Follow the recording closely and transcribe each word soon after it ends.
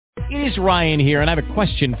It is Ryan here, and I have a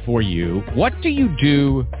question for you. What do you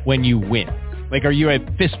do when you win? Like, are you a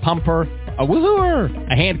fist pumper, a woohooer,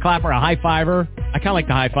 a hand clapper, a high fiver? I kind of like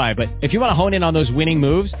the high five, but if you want to hone in on those winning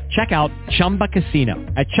moves, check out Chumba Casino.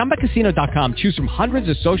 At ChumbaCasino.com, choose from hundreds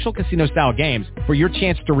of social casino-style games for your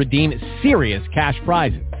chance to redeem serious cash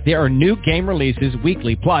prizes. There are new game releases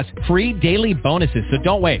weekly, plus free daily bonuses, so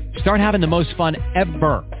don't wait. Start having the most fun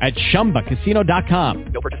ever at ChumbaCasino.com.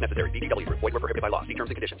 No purchase necessary. VGW. Void where prohibited by law. See terms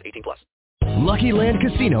and conditions. 18+. Lucky Land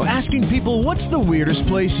Casino, asking people, what's the weirdest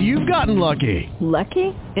place you've gotten lucky?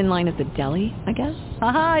 Lucky? In line at the deli, I guess?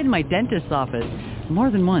 Aha, in my dentist's office. More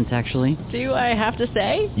than once, actually. Do I have to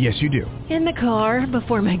say? Yes, you do. In the car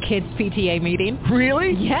before my kids' PTA meeting.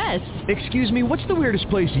 Really? Yes. Excuse me, what's the weirdest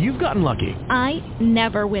place you've gotten lucky? I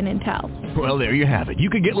never win and tell. Well, there you have it. You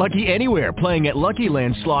can get lucky anywhere, playing at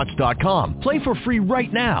LuckyLandSlots.com. Play for free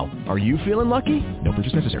right now. Are you feeling lucky? No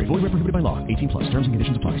purchase necessary. Void where prohibited by law. 18+. Terms and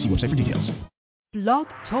conditions apply. See website for details. Blog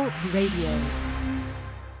Talk Radio.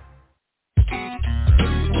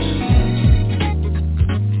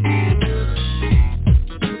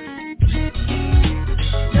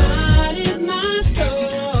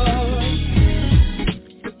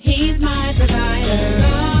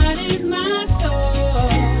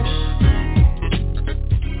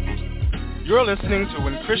 You're listening to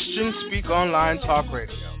When Christians Speak Online Talk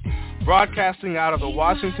Radio, broadcasting out of the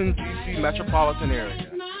Washington, D.C. metropolitan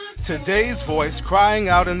area. Today's voice crying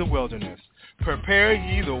out in the wilderness, prepare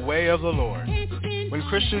ye the way of the Lord. When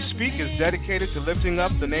Christians Speak is dedicated to lifting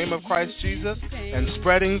up the name of Christ Jesus and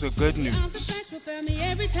spreading the good news. So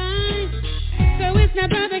it's not,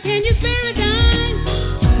 brother, can you spare a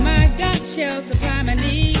dime? My God shall supply my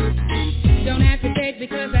needs. Don't have to beg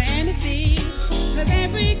because I am a seed. 'Cause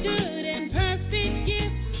every good and perfect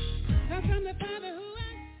gift comes from the Father who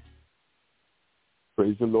has...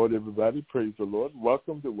 Praise the Lord, everybody. Praise the Lord.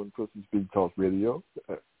 Welcome to When Christians Speak Talk Radio.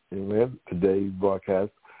 Amen. Today's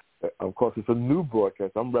broadcast, of course, it's a new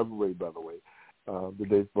broadcast. I'm Reverend Ray, by the way.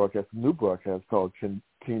 Today's broadcast, a new broadcast called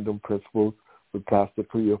Kingdom Principles with Pastor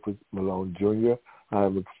Cleophas Malone Jr.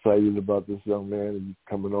 I'm excited about this young man, and he's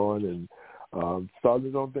coming on and started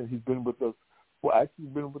his own thing. He's been with us. Well, actually,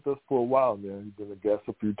 he's been with us for a while now. He's been a guest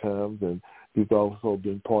a few times, and he's also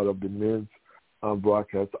been part of the men's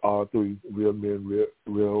broadcast, R3, Real Men,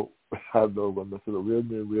 Real I don't know what I said, Real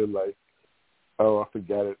Men, Real Life. Oh, I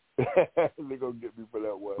forgot it. They're going to get me for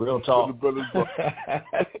that one. Real Talk. The brother's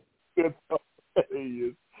Real Talk. He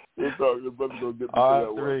is. Real Talk. The brother's going to get me for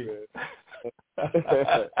that one, man.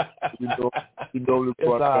 you know the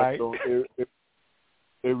broadcast on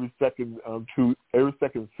every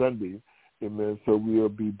second Sunday. Amen. So we'll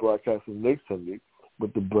be broadcasting next Sunday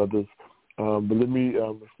with the brothers. But let me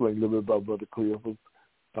explain a little bit about Brother Cleophas.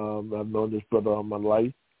 I've known this brother all my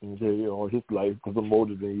life, or his life, because I'm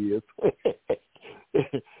older than he is.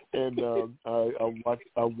 And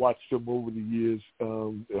I watched him over the years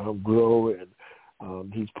grow,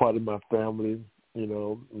 and he's part of my family. You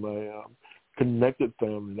know, my connected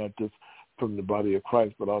family, not just from the body of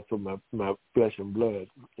Christ, but also my flesh and blood.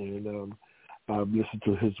 And I've listened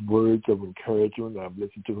to his words of encouragement. I've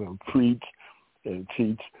listened to him preach and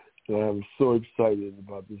teach. And I'm so excited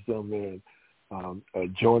about this young man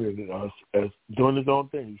joining us as doing his own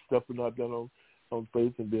thing. He's stepping out there on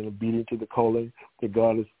faith and being obedient to the calling that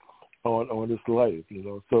God is on his life. You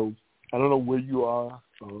know, so I don't know where you are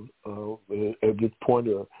at this point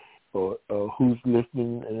or who's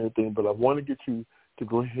listening and everything, but I want to get you to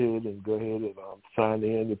go ahead and sign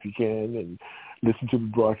in if you can and listen to the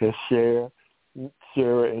broadcast, share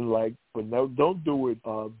and like, but no, don't do it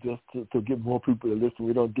just to get more people to listen.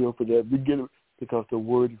 We don't do it for that. We get it because the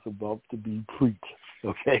word is about to be preached,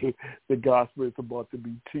 okay? The gospel is about to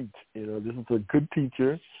be taught. You know, this is a good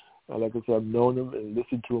teacher. Like I said, I've known him and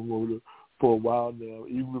listened to him for a while now.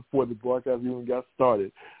 Even before the broadcast even got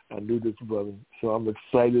started, I knew this brother. So I'm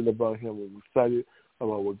excited about him. I'm excited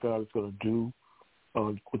about what God is going to do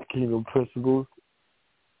with Kingdom Principles.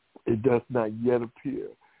 It does not yet appear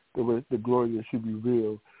the glory that should be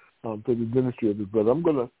revealed to the ministry of this brother. I'm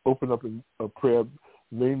going to open up in a prayer,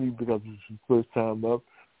 mainly because it's his first time up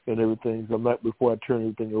and everything. So before I turn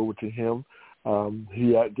everything over to him,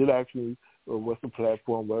 he did actually what's the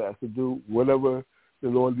platform, but I said, do whatever the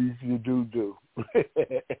Lord leads you to do.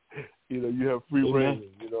 You know, you have free reign,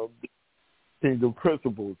 you know, Kingdom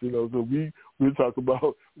Principles, you know. So we talk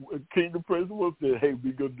about Kingdom Principles, and hey,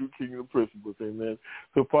 we're going to do Kingdom Principles, amen.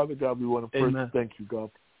 So, Father God, we want to first thank you,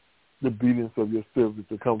 God, the obedience of your servants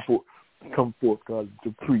to come forth, God,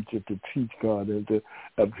 to preach and to teach, God, and to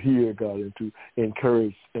adhere, God, and to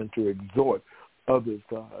encourage and to exhort others,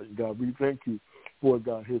 God. God, we thank you for,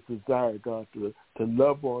 God, his desire, God, to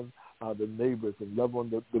love on the neighbors and love on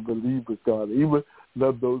the believers, God. Even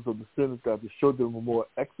love those of the sinners, God, to show them a more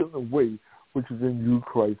excellent way, which is in you,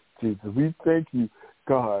 Christ Jesus. We thank you,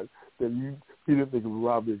 God, that he didn't think of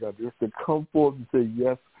robbery, God, just to come forth and say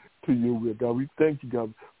yes to your will, God. We thank you,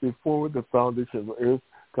 God, before the foundation of the earth,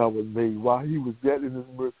 God, was made. While he was yet in his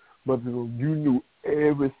mother's womb, you knew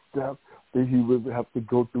every step that he would have to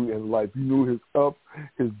go through in life. You knew his ups,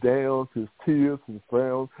 his downs, his tears, his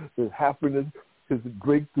frowns, his happiness, his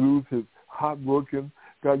breakthroughs, his heartbroken.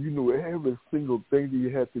 God, you knew every single thing that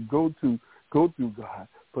he had to go through, God,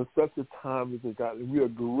 for such a time as this, God. And we are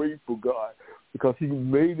grateful, God, because he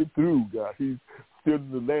made it through, God. He's still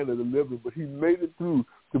in the land of the living, but he made it through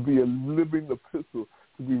to be a living epistle,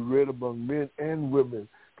 to be read among men and women,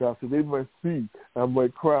 God, so they might see and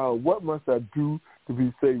might cry out, what must I do to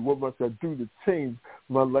be saved? What must I do to change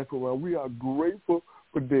my life around? We are grateful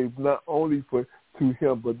for Dave, not only to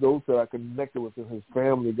him, but those that are connected with him, his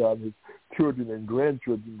family, God, his children and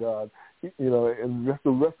grandchildren, God, and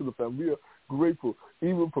the rest of the family. We are grateful,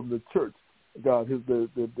 even from the church, God, he's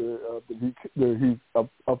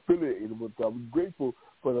affiliated with, God. We're grateful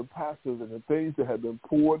for the pastors and the things that have been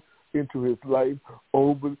poured into his life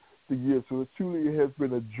over the years. So it truly has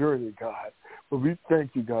been a journey, God. But we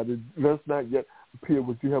thank you, God. It does not yet appear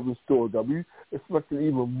what you have in store, God. We expect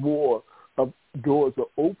even more of doors are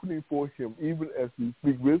opening for him, even as we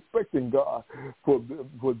speak. We're expecting, God, for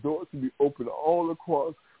doors to be opened all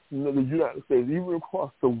across the United States, even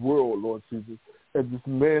across the world, Lord Jesus, as this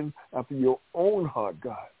man after your own heart,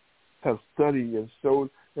 God, have studied and showed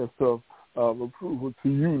himself approval to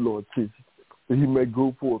you, Lord Jesus, that he may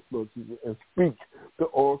go forth, Lord Jesus, and speak the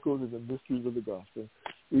oracles and the mysteries of the gospel.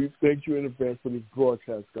 We thank you in advance for this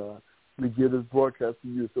broadcast, God. We give this broadcast to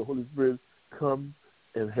you. So, Holy Spirit, come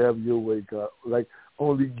and have your way, God, like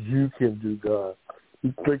only you can do, God.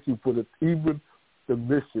 We thank you for even the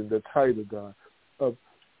mission, the title, God,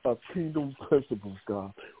 of kingdom principles,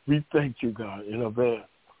 God. We thank you, God, in advance.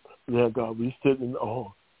 Now, God, we sit in awe,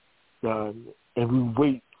 God, and we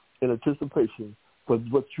wait in anticipation for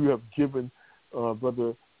what you have given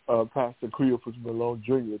Brother Pastor Cleophas Malone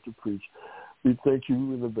Jr. to preach. We thank you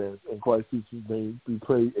in advance. In Christ Jesus' name, we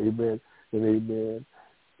pray amen and amen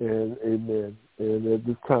and amen. And at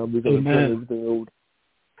this time, we're going to turn everything over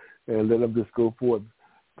and let him just go forth.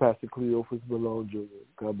 Pastor Cleophas Malone Jr.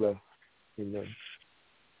 God bless. Amen.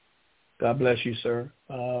 God bless you, sir.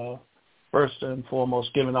 First and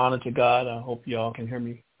foremost, giving honor to God. I hope y'all can hear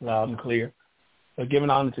me loud and clear. But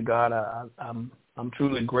giving honor to God, I'm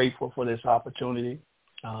truly grateful for this opportunity.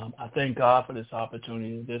 I thank God for this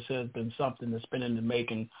opportunity. This has been something that's been in the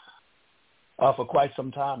making for quite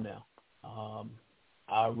some time now.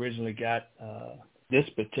 I originally got this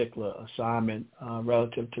particular assignment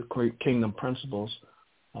relative to Kingdom Principles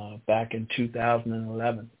back in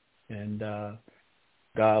 2011. And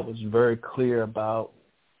God was very clear about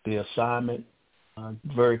the assignment,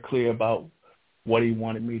 very clear about what he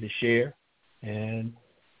wanted me to share. And,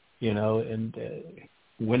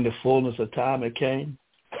 when the fullness of time it came,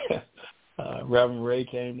 Reverend Ray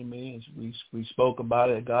came to me and we spoke about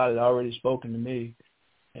it. God had already spoken to me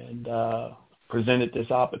and presented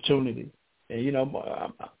this opportunity. And,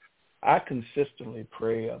 I consistently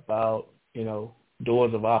pray about,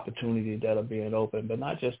 doors of opportunity that are being opened, but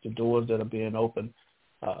not just the doors that are being opened,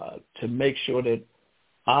 to make sure that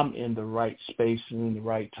I'm in the right space and in the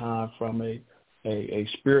right time from a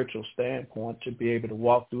spiritual standpoint to be able to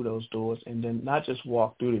walk through those doors, and then not just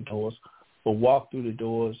walk through the doors, but walk through the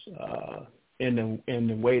doors in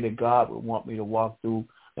the way that God would want me to walk through,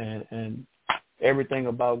 and everything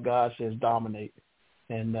about God says dominate,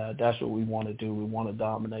 and that's what we want to do. We want to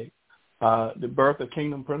dominate. The birth of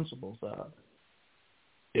Kingdom Principles.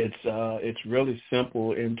 It's really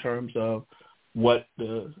simple in terms of what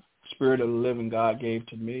the Spirit of the living God gave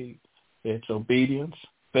to me. It's obedience,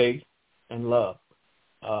 faith, and love.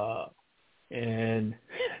 And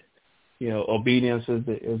obedience is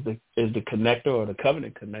the connector, or the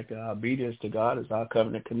covenant connector. Our obedience to God is our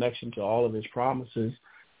covenant connection to all of his promises,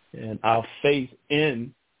 and our faith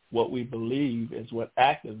in what we believe is what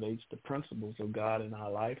activates the principles of God in our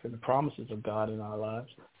life and the promises of God in our lives.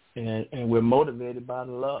 And we're motivated by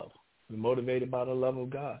the love. We're motivated by the love of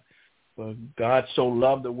God. But God so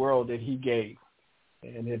loved the world that he gave,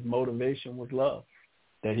 and his motivation was love,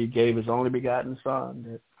 that he gave his only begotten Son,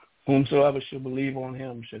 that whomsoever should believe on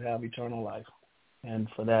him should have eternal life. And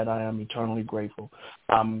for that, I am eternally grateful.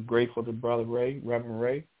 I'm grateful to Brother Ray, Reverend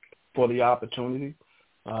Ray, for the opportunity.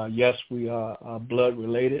 Yes, we are blood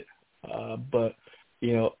related, but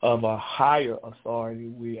of a higher authority,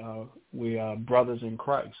 we are brothers in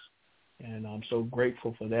Christ, and I'm so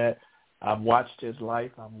grateful for that. I've watched his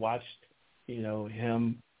life. I've watched,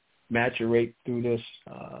 him maturate through this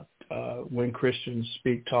When Christians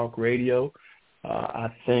Speak Talk Radio.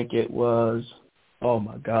 I think it was, oh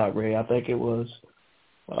my God, Ray, I think it was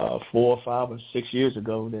 4 or 5 or 6 years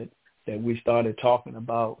ago that we started talking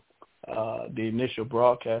about the initial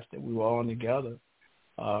broadcast that we were on together,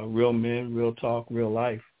 Real Men, Real Talk, Real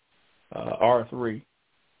Life, R3.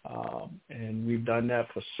 And we've done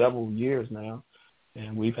that for several years now,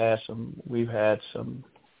 and we've had some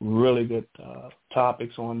really good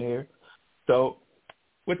topics on there. So,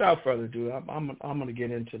 without further ado, I'm going to get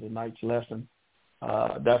into tonight's lesson.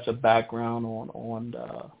 That's a background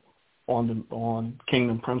on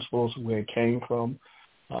Kingdom Principles, where it came from,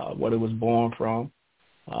 what it was born from,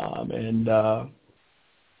 and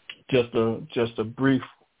just a brief,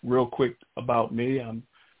 real quick about me.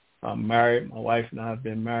 I'm married. My wife and I have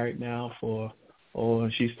been married now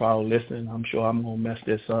and she's probably listening. I'm sure I'm going to mess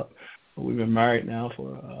this up. But we've been married now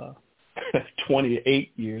for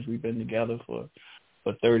 28 years. We've been together for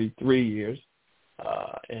 33 years.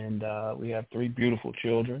 And we have 3 beautiful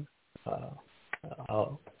children,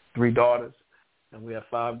 3 daughters, and we have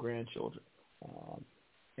 5 grandchildren.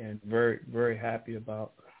 And very, very happy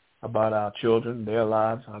about our children, their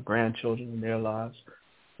lives, our grandchildren and their lives.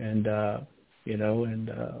 And,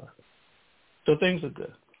 so things are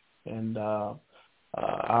good. And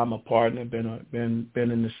I'm a partner, been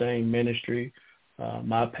in the same ministry.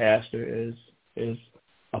 My pastor is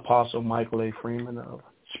Apostle Michael A. Freeman of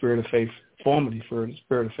Spirit of Faith, formerly for the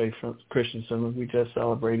Spirit of Faith Christian Center. We just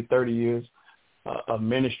celebrated 30 years of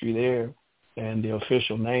ministry there, and the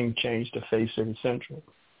official name changed to Faith City Central.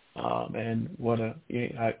 And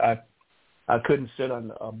I couldn't sit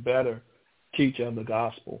on a better teacher of the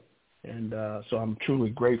gospel. And so I'm truly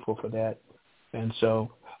grateful for that. And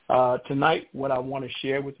so tonight, what I want to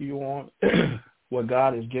share with you on, what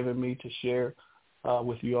God has given me to share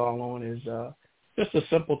with you all on, is just a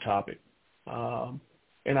simple topic.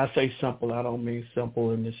 And I say simple, I don't mean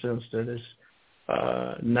simple in the sense that it's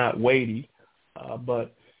not weighty,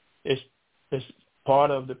 but it's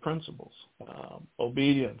part of the principles,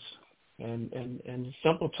 obedience. And the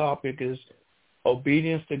simple topic is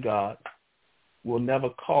obedience to God will never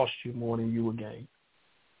cost you more than you will gain.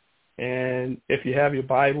 And if you have your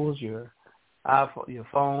Bibles, your iPhone, your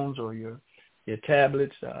phones, or your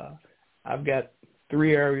tablets, I've got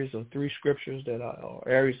 3 areas or 3 scriptures or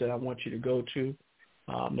areas that I want you to go to.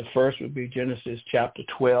 The first would be Genesis chapter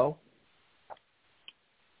 12.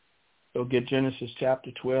 So get Genesis chapter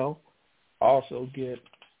 12. Also get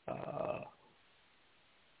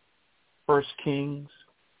 1 Kings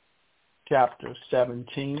chapter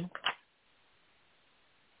 17.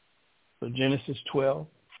 So Genesis 12,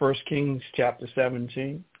 1 Kings chapter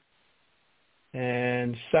 17,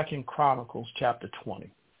 and 2 Chronicles chapter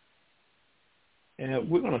 20. And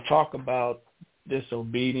we're going to talk about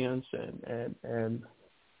disobedience and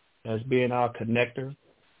as being our connector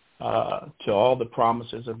to all the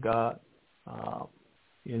promises of God.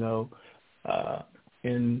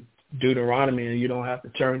 In Deuteronomy, and you don't have to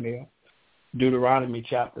turn there, Deuteronomy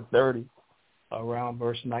chapter 30, around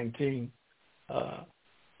verse 19,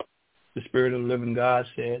 the Spirit of the living God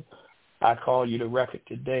said, I call you to record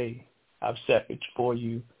today. I've set before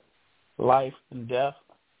you life and death,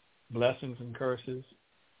 blessings and curses.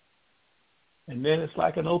 And then it's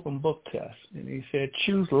like an open book test. And he said,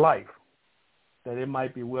 choose life, that it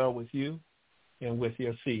might be well with you and with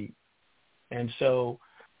your seed. And so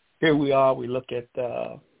here we are. We look at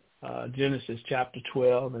Genesis chapter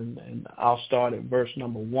 12, and I'll start at verse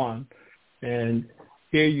number 1. And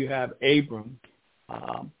here you have Abram,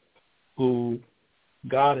 who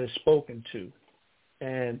God has spoken to.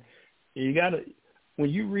 And you got to, when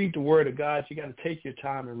you read the Word of God, you got to take your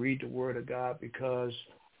time and read the Word of God, because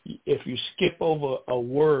if you skip over a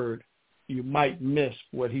word, you might miss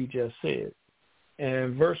what he just said.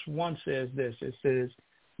 And verse 1 says this. It says,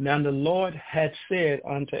 now the Lord had said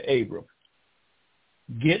unto Abram,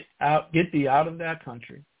 get thee out of that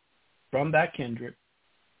country, from that kindred,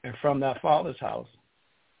 and from thy father's house,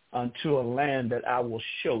 unto a land that I will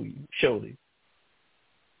show thee.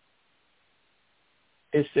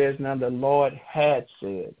 It says, now the Lord had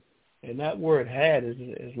said. And that word had is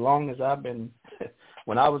as long as I've been,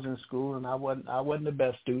 when I was in school, and I wasn't the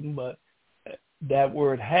best student, but that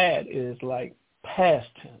word had is like past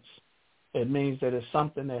tense. It means that it's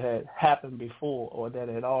something that had happened before, or that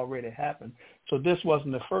had already happened. So this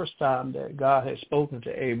wasn't the first time that God had spoken to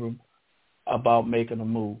Abram about making a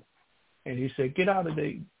move. And he said, get out of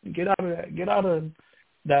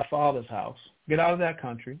that father's house, get out of that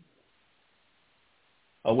country,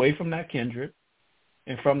 away from that kindred,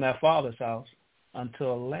 and from that father's house, unto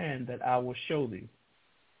a land that I will show thee.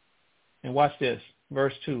 And watch this,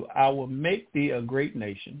 verse 2. I will make thee a great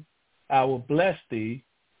nation. I will bless thee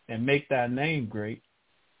and make thy name great,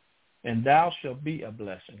 and thou shalt be a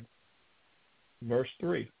blessing. Verse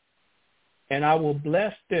 3. And I will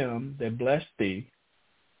bless them that bless thee,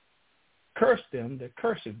 curse them that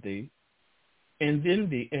curseth thee, and in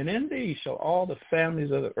thee shall all the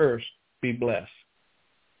families of the earth be blessed.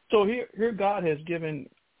 So here God has given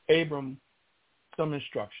Abram some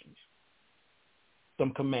instructions,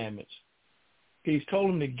 some commandments. He's told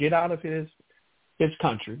him to get out of his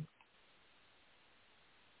country,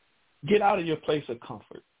 get out of your place of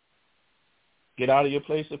comfort, get out of your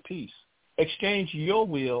place of peace, exchange your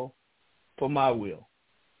will for my will.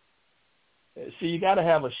 See, you got to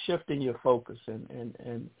have a shift in your focus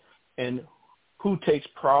and who takes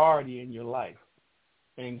priority in your life.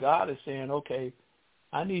 And God is saying, okay,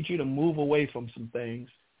 I need you to move away from some things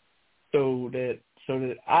so that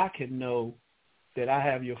I can know that I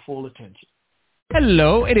have your full attention.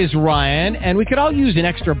 Hello, it is Ryan, and we could all use an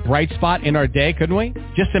extra bright spot in our day, couldn't we?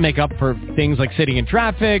 Just to make up for things like sitting in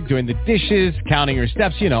traffic, doing the dishes, counting your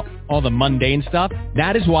steps, all the mundane stuff.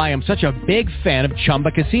 That is why I'm such a big fan of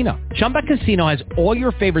Chumba Casino. Chumba Casino has all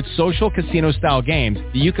your favorite social casino-style games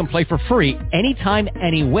that you can play for free anytime,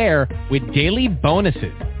 anywhere with daily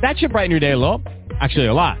bonuses. That should brighten your day a little. Actually,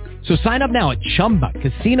 a lot. So sign up now at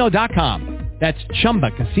ChumbaCasino.com. That's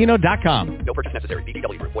ChumbaCasino.com. No purchase necessary.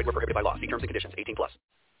 VGW Group. Void where prohibited by law. See terms and conditions. 18+.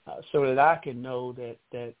 So that I can know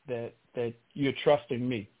that you're trusting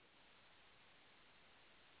me.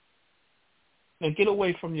 And get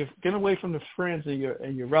away from the friends and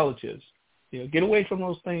your relatives. Get away from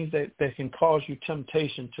those things that can cause you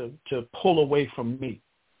temptation to pull away from me.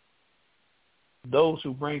 Those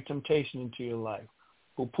who bring temptation into your life,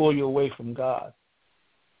 who pull you away from God.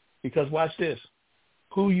 Because watch this.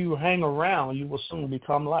 Who you hang around, you will soon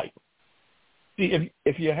become like. See,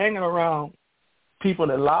 if you're hanging around people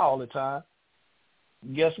that lie all the time,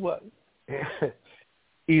 guess what?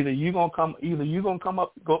 Either you're gonna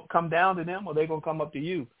come down to them, or they're gonna come up to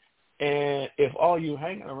you. And if all you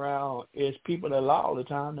hanging around is people that lie all the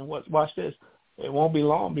time, then watch this. It won't be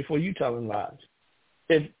long before you telling lies.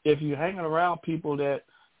 If you're hanging around people that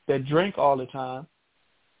drink all the time,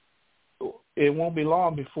 it won't be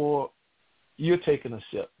long before you're taking a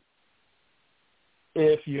sip.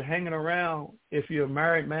 If you're hanging around, if you're a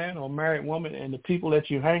married man or a married woman and the people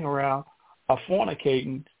that you hang around are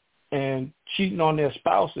fornicating and cheating on their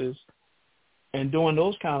spouses and doing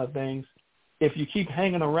those kind of things, if you keep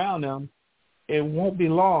hanging around them, it won't be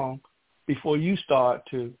long before you start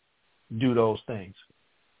to do those things.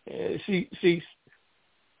 See,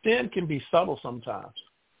 sin can be subtle sometimes.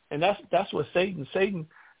 And that's what Satan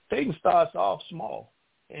starts off small.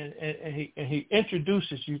 And he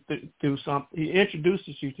introduces you through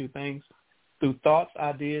things through thoughts,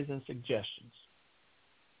 ideas, and suggestions.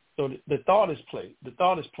 So the thought is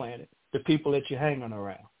planted, the people that you're hanging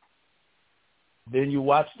around. Then you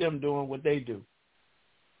watch them doing what they do,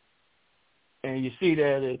 and you see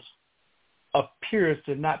that it appears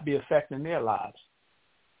to not be affecting their lives,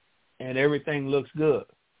 and everything looks good.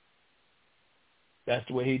 That's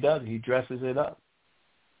the way he does it. He dresses it up.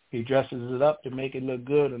 He dresses it up to make it look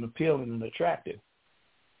good and appealing and attractive.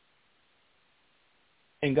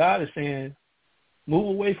 And God is saying, move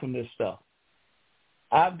away from this stuff.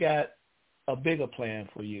 I've got a bigger plan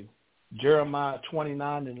for you. Jeremiah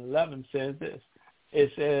 29:11 says this.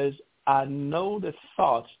 It says, I know the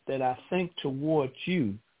thoughts that I think towards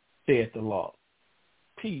you, saith the Lord,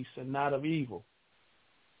 peace and not of evil,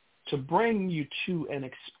 to bring you to an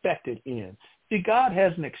expected end. See, God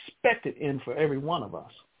has an expected end for every one of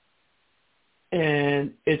us.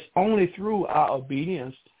 And it's only through our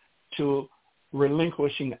obedience to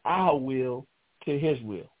relinquishing our will to his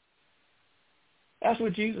will. That's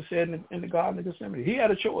what Jesus said in the Garden of Gethsemane. He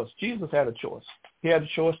had a choice. Jesus had a choice. He had a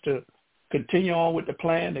choice to continue on with the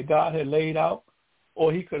plan that God had laid out,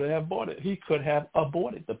 or he could have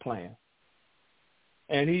aborted the plan.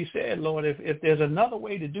 And he said, Lord, if there's another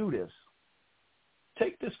way to do this,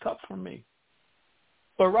 take this cup from me.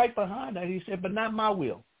 But right behind that, he said, but not my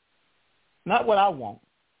will. Not what I want.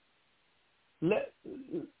 Let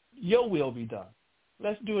your will be done.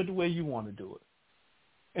 Let's do it the way you want to do it.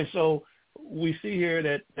 And so we see here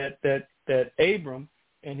that Abram,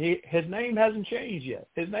 and his name hasn't changed yet.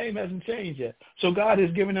 His name hasn't changed yet. So God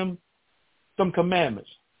has given him some commandments.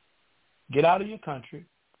 Get out of your country,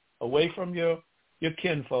 away from your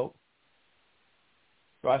kinfolk.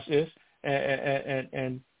 Watch this.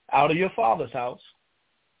 And out of your father's house,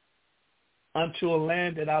 unto a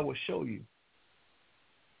land that I will show you.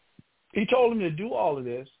 He told him to do all of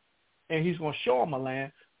this, and he's going to show him a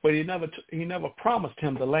land, but he never promised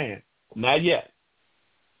him the land. Not yet.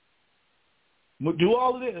 Do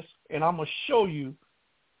all of this, and I'm going to show you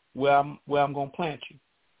where I'm going to plant you.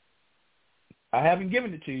 I haven't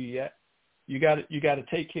given it to you yet. You got to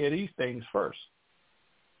take care of these things first.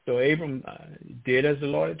 So Abram did as the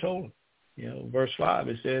Lord had told him. You know, verse 5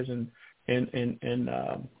 it says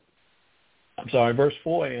verse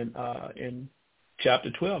 4 in chapter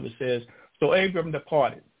 12 it says, so Abram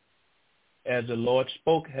departed as the Lord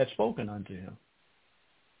had spoken unto him,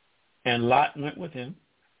 and Lot went with him.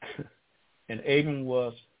 And Abram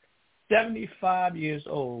was 75 years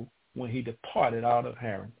old when he departed out of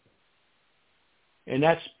Haran. And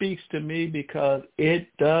that speaks to me because it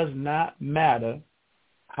does not matter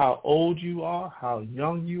how old you are, how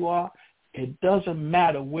young you are. It doesn't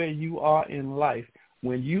matter where you are in life.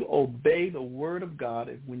 When you obey the word of God,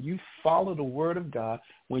 and when you follow the word of God,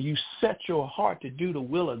 when you set your heart to do the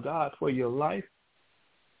will of God for your life,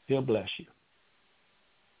 he'll bless you.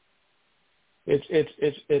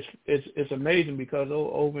 It's amazing because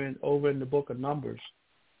over in the book of Numbers,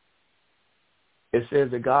 it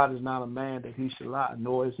says that God is not a man that he should lie,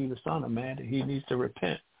 nor is he the son of man that he needs to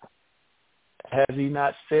repent. Has he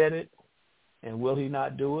not said it, and will he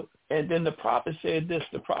not do it? And then the prophet said this.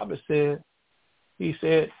 The prophet said, he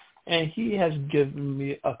said, and he has given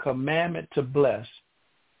me a commandment to bless,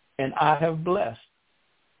 and I have blessed,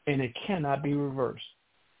 and it cannot be reversed.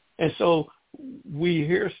 And so we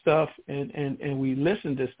hear stuff and we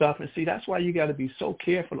listen to stuff, and see, that's why you got to be so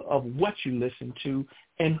careful of what you listen to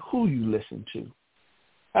and who you listen to.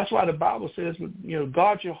 That's why the Bible says, you know,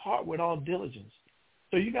 guard your heart with all diligence.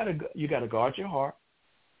 So you got to guard your heart.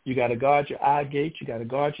 You got to guard your eye gate. You got to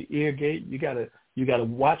guard your ear gate. You got to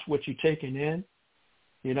watch what you're taking in.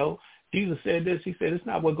 You know, Jesus said this. He said, it's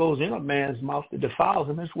not what goes in a man's mouth that defiles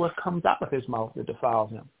him. It's what comes out of his mouth that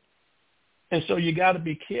defiles him. And so you got to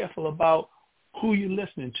be careful about who you're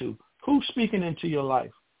listening to, who's speaking into your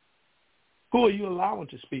life. Who are you allowing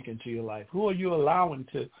to speak into your life? Who are you allowing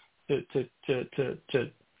to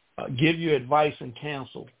give you advice and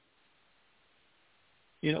counsel?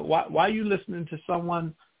 You know, why are you listening to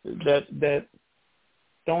someone that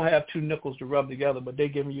don't have two nickels to rub together, but they're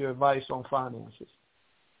giving you advice on finances?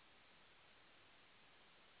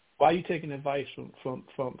 Why are you taking advice from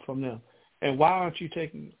them? And why aren't you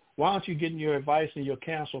getting your advice and your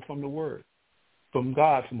counsel from the Word, from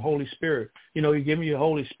God, from Holy Spirit? You know, He's giving you the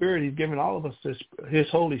Holy Spirit. He's giving all of us His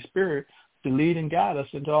Holy Spirit to lead and guide us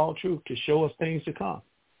into all truth, to show us things to come,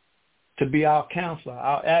 to be our counselor,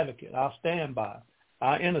 our advocate, our standby,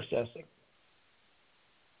 our intercessor.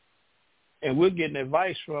 And we're getting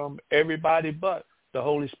advice from everybody but the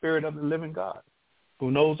Holy Spirit of the living God,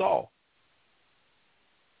 who knows all.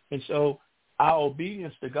 And so our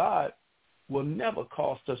obedience to God will never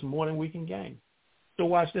cost us more than we can gain. So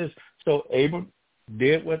watch this. So Abram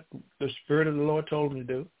did what the Spirit of the Lord told him to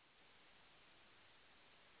do.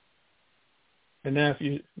 And now if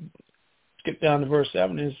you skip down to verse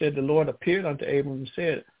 7, it said, the Lord appeared unto Abram and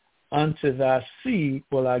said, unto thy seed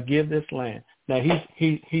will I give this land. Now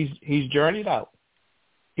he's journeyed out.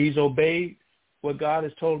 He's obeyed what God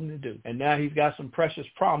has told him to do. And now he's got some precious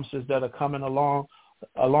promises that are coming along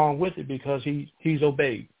with it because he's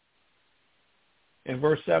obeyed. And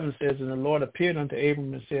verse 7 says, and the Lord appeared unto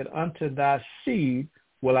Abram and said, unto thy seed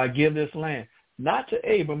will I give this land. Not to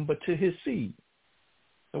Abram, but to his seed.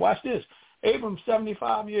 So watch this. Abram's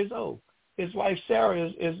 75 years old. His wife Sarah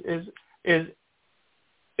is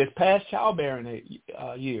past childbearing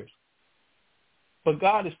years. But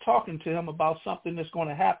God is talking to him about something that's going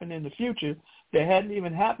to happen in the future that hadn't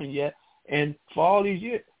even happened yet. And for all these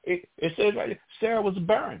years, it says right there, Sarah was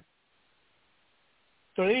barren.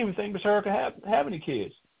 So they didn't even think Miss Sarah could have any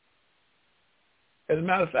kids. As a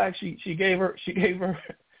matter of fact, she gave her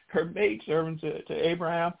maidservant to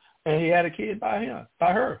Abraham, and he had a kid by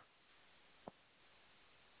her.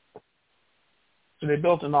 So they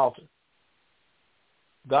built an altar.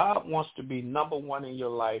 God wants to be number one in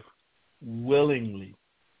your life willingly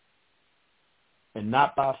and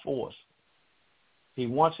not by force. He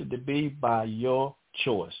wants it to be by your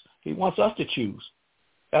choice. He wants us to choose.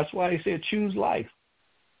 That's why he said, choose life.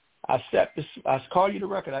 I call you the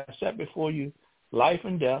record. I set before you life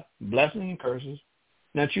and death, blessing and curses.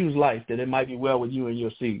 Now choose life, that it might be well with you and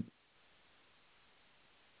your seed.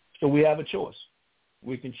 So we have a choice.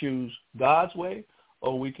 We can choose God's way,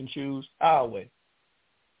 or we can choose our way.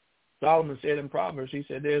 Solomon said in Proverbs, he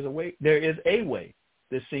said, there is a way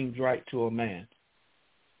that seems right to a man.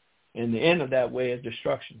 And the end of that way is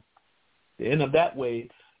destruction. The end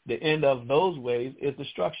of those ways is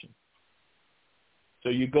destruction. So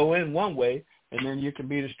you go in one way, and then you can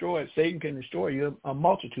be destroyed. Satan can destroy you a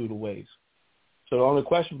multitude of ways. So the only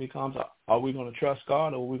question becomes, are we going to trust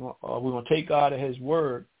God, or are we going to take God at his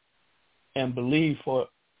word and believe for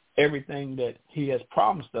everything that he has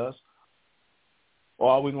promised us,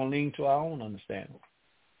 or are we going to lean to our own understanding?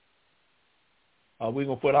 Are we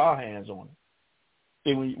going to put our hands on it?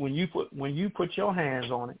 See, when you put your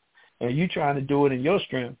hands on it and you trying to do it in your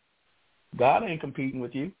strength, God ain't competing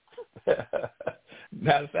with you.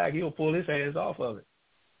 Matter of fact, he'll pull his hands off of it.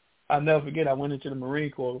 I'll never forget, I went into the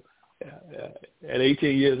Marine Corps at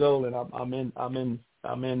 18 years old, and I'm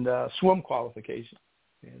in swim qualification,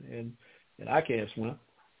 and I can't swim.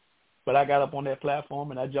 But I got up on that platform,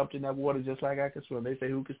 and I jumped in that water just like I could swim. They say,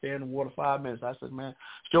 who can stay in the water 5 minutes? I said, man,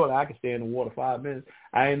 surely I can stay in the water 5 minutes.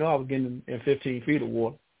 I didn't know I was getting in 15 feet of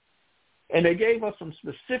water. And they gave us some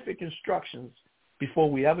specific instructions before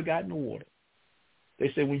we ever got in the water.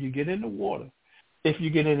 They said, when you get in the water, if you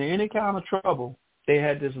get into any kind of trouble, they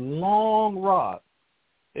had this long rod.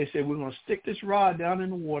 They said, we're going to stick this rod down in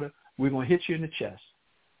the water. We're going to hit you in the chest.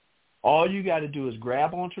 All you got to do is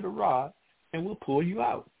grab onto the rod, and we'll pull you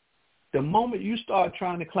out. The moment you start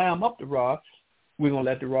trying to climb up the rod, we're going to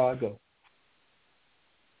let the rod go.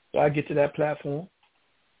 So I get to that platform,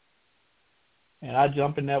 and I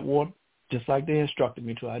jump in that water just like they instructed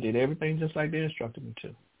me to. I did everything just like they instructed me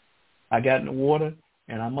to. I got in the water,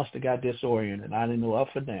 and I must have got disoriented. I didn't know up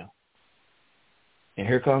or down. And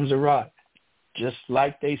here comes the rod, just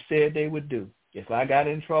like they said they would do. If I got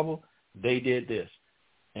in trouble, they did this.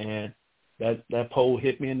 And that pole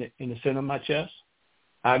hit me in the center of my chest.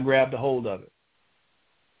 I grabbed a hold of it.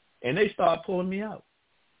 And they started pulling me out.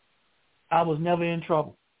 I was never in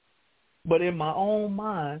trouble. But in my own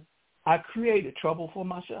mind, I created trouble for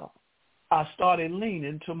myself. I started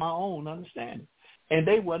leaning to my own understanding. And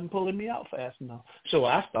they wasn't pulling me out fast enough. So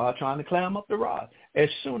I started trying to climb up the rod. As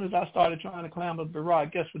soon as I started trying to climb up the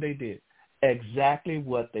rod, guess what they did? Exactly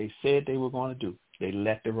what they said they were going to do. They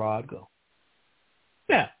let the rod go.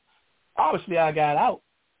 Now, obviously I got out,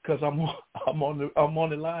 because I'm on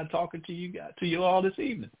the line talking to you all this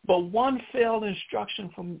evening. But one failed instruction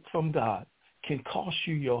from God can cost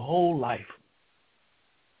you your whole life,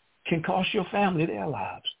 can cost your family their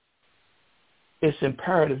lives. It's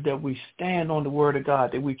imperative that we stand on the word of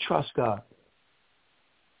God, that we trust God.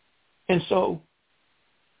 And so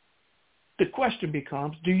the question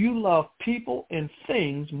becomes, do you love people and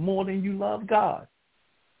things more than you love God?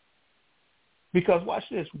 Because watch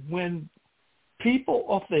this, when people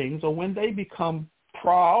or things, or when they become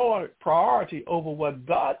priority over what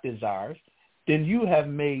God desires, then you have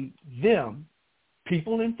made them,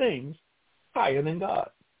 people and things, higher than God.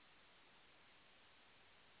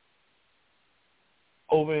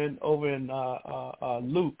 Over in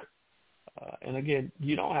Luke, and again,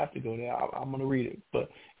 you don't have to go there. I'm going to read it. But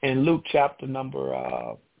in Luke chapter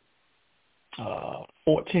number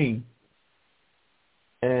 14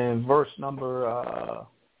 and verse number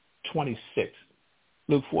 26.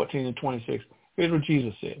 Luke 14 and 26. Here's what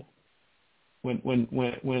Jesus said. When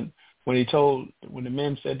the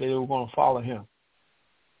men said they were going to follow him.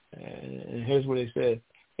 And here's what they said.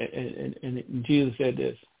 And Jesus said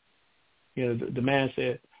this. You know, the man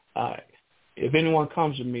said, if anyone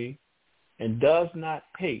comes to me and does not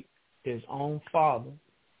hate his own father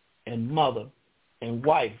and mother and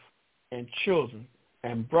wife and children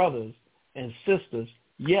and brothers and sisters,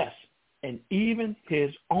 yes, and even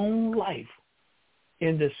his own life,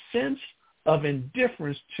 in the sense of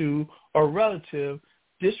indifference to or relative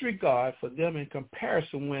disregard for them in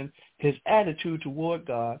comparison with his attitude toward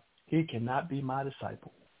God, he cannot be my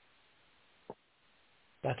disciple.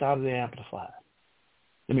 That's out of the Amplified.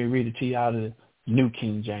 Let me read it to you out of the New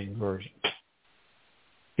King James Version.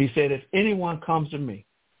 He said, if anyone comes to me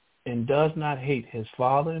and does not hate his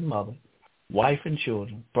father and mother, wife and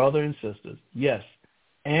children, brother and sisters, yes,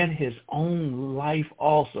 and his own life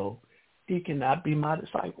also, he cannot be my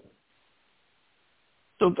disciple.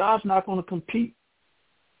 So God's not going to compete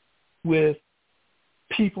with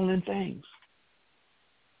people and things.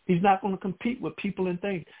 He's not going to compete with people and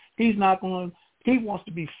things. He wants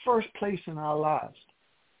to be first place in our lives.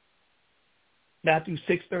 Matthew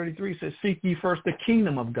 6:33 says, seek ye first the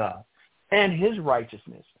kingdom of God and his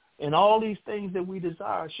righteousness, and all these things that we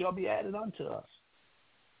desire shall be added unto us.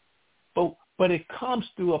 But it comes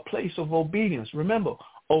through a place of obedience. Remember,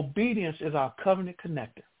 obedience is our covenant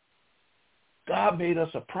connector. God made us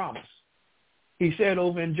a promise. He said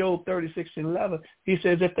over in Job 36:11, he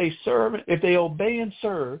says, if they obey and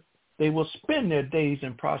serve, they will spend their days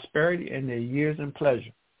in prosperity and their years in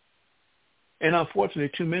pleasure. And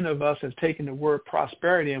unfortunately, too many of us have taken the word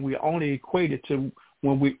prosperity and we only equate it to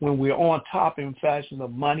when we're on top in fashion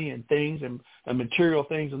of money and things and material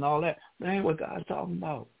things and all that, that ain't what God's talking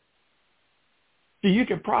about. See, you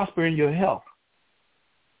can prosper in your health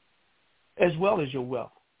as well as your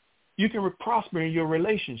wealth. You can prosper in your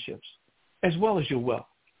relationships as well as your wealth.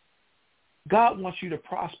 God wants you to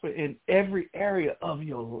prosper in every area of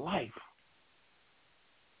your life,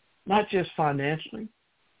 not just financially,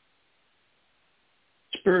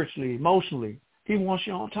 spiritually, emotionally. He wants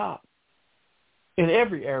you on top in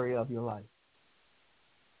every area of your life.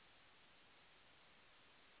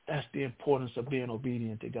 That's the importance of being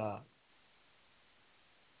obedient to God.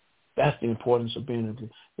 That's the importance of being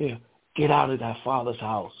obedient. Get out of that Father's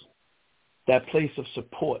house, that place of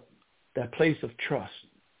support, that place of trust.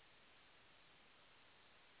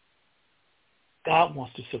 God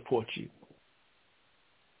wants to support you.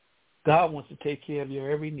 God wants to take care of your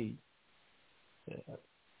every need.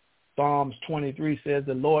 Psalms 23 says,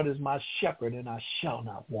 the Lord is my shepherd and I shall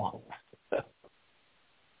not want.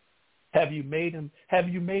 Have you made him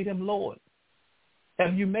Lord?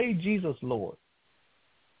 Have you made Jesus Lord?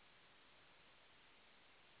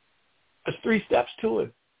 There's 3 steps to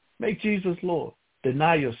it. Make Jesus Lord.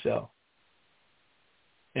 Deny yourself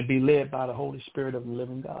and be led by the Holy Spirit of the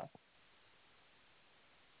living God.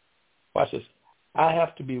 Watch this. I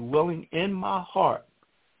have to be willing in my heart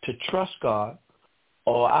to trust God,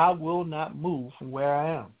 or I will not move from where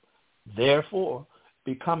I am. Therefore,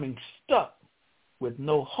 becoming stuck with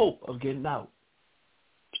no hope of getting out.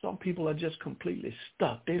 Some people are just completely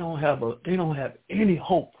stuck. They don't have any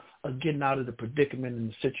hope of getting out of the predicament and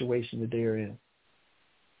the situation that they're in.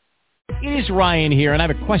 It is Ryan here, and I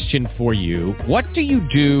have a question for you. What do you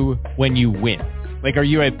do when you win? Like, are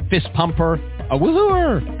you a fist pumper, a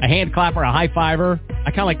woohooer, a hand clapper, a high fiver?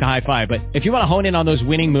 I kind of like the high five, but if you want to hone in on those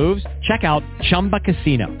winning moves, check out Chumba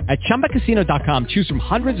Casino. At ChumbaCasino.com, choose from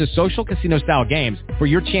hundreds of social casino-style games for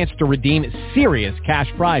your chance to redeem serious cash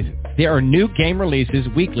prizes. There are new game releases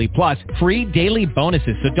weekly, plus free daily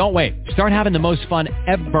bonuses, so don't wait. Start having the most fun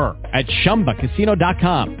ever at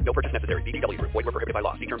ChumbaCasino.com. No purchase necessary. VGW Group. Void where prohibited by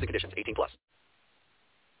law. See terms and conditions.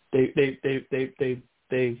 18+.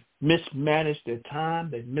 They've mismanaged their time.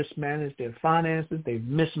 They've mismanaged their finances. They've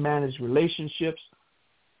mismanaged relationships.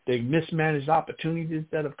 They've mismanaged opportunities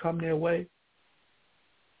that have come their way.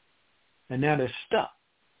 And now they're stuck.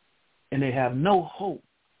 And they have no hope.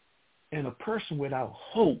 And a person without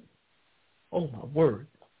hope, oh my word,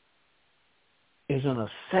 is in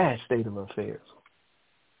a sad state of affairs.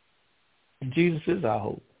 And Jesus is our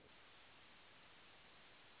hope.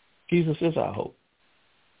 Jesus is our hope.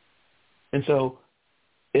 And so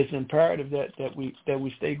it's imperative that we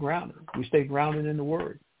stay grounded. We stay grounded in the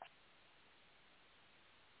Word.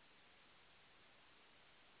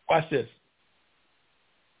 Watch this.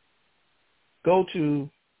 Go to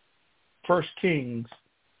 1 Kings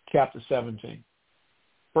chapter 17.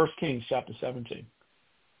 1 Kings chapter 17.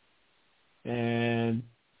 And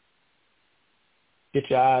get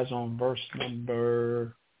your eyes on verse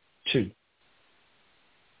number 2.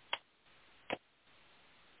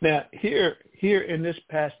 Now, here in this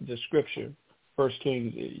passage of Scripture, 1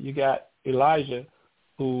 Kings, you got Elijah,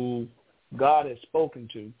 who God has spoken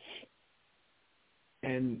to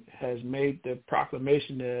and has made the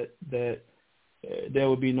proclamation that there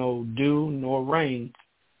will be no dew nor rain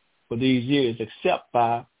for these years except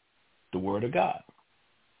by the word of God.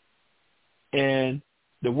 And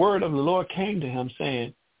the word of the Lord came to him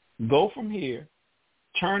saying, go from here,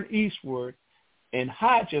 turn eastward, and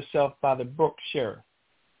hide yourself by the brook Cherith,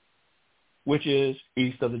 which is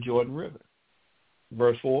east of the Jordan River.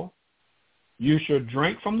 Verse 4, you shall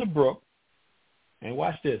drink from the brook, and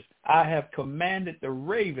watch this, I have commanded the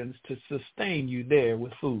ravens to sustain you there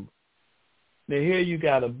with food. Now here you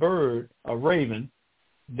got a bird, a raven,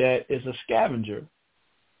 that is a scavenger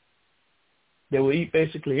that will eat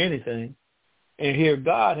basically anything. And here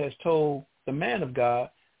God has told the man of God,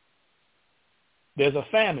 there's a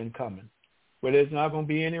famine coming where there's not going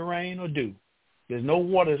to be any rain or dew. There's no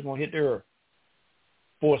water that's going to hit the earth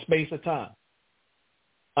for a space of time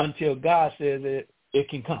until God says it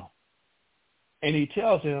can come. And he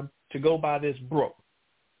tells him to go by this brook.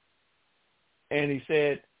 And he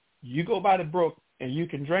said, you go by the brook and you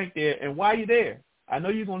can drink there. And while you're there, I know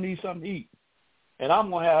you're going to need something to eat. And I'm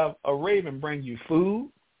going to have a raven bring you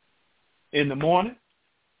food in the morning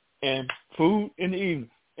and food in the evening.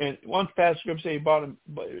 And one passage scripture says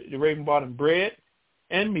the raven brought him bread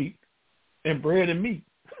and meat, and bread and meat.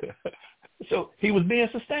 So he was being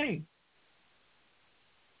sustained.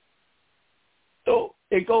 So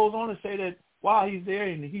it goes on to say that while he's there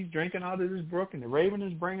and he's drinking out of this brook and the raven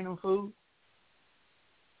is bringing him food,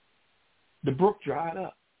 the brook dried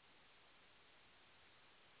up.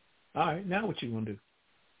 All right, now what you going to do?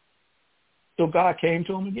 So God came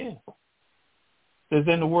to him again.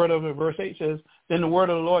 Then the word of verse 8 says, then the word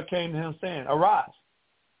of the Lord came to him saying, arise,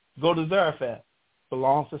 go to Zarephath,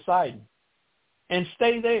 belongs to Sidon, and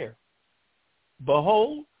stay there.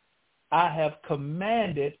 Behold, I have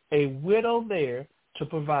commanded a widow there to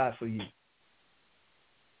provide for you.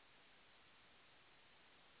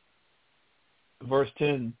 Verse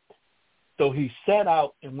 10, so he set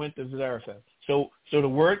out and went to Zarephath. So the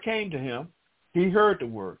word came to him. He heard the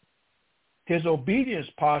word. His obedience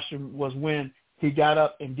posture was when he got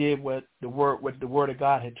up and did what the word of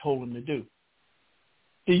God had told him to do.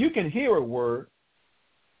 See, you can hear a word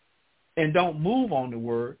and don't move on the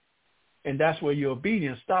word, and that's where your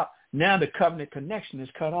obedience stops. Now the covenant connection is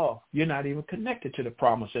cut off. You're not even connected to the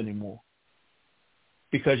promise anymore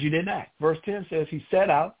because you didn't act. Verse 10 says he set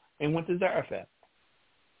out and went to Zarephath.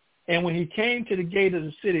 And when he came to the gate of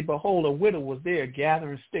the city, behold, a widow was there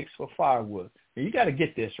gathering sticks for firewood. And you got to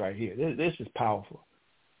get this right here. This is powerful.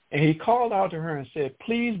 And he called out to her and said,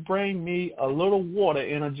 please bring me a little water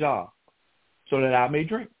in a jar so that I may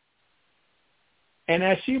drink. And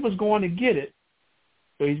as she was going to get it,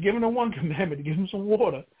 so he's giving her one commandment to give him some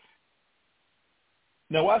water.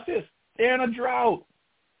 Now watch this. They're in a drought.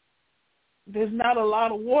 There's not a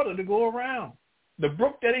lot of water to go around. The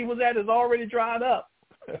brook that he was at is already dried up.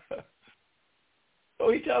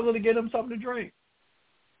 So he tells her to get him something to drink.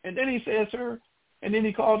 And then he says to her, and then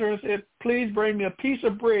he called her and said, please bring me a piece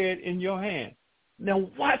of bread in your hand. Now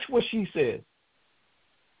watch what she says.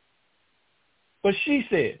 But she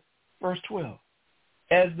said, verse 12,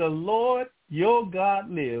 as the Lord your God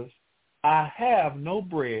lives, I have no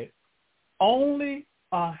bread, only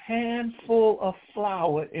a handful of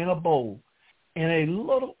flour in a bowl and a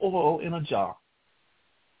little oil in a jar.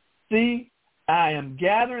 See, I am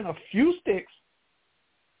gathering a few sticks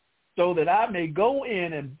so that I may go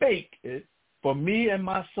in and bake it for me and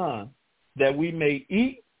my son, that we may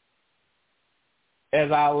eat as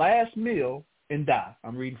our last meal and die.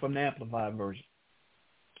 I'm reading from the Amplified Version.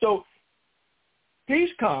 So he's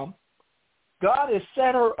come. God has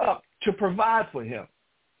set her up to provide for him.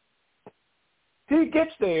 He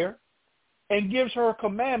gets there and gives her a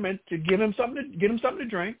commandment to get him something to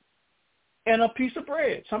drink and a piece of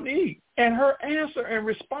bread, something to eat. And her answer and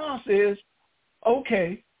response is,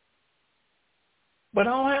 okay, but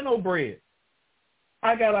I don't have no bread.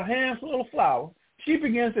 I got a handful of flour. She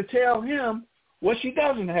begins to tell him what she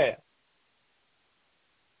doesn't have.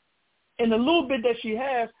 And the little bit that she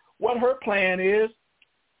has, what her plan is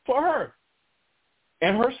for her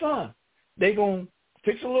and her son. They're going to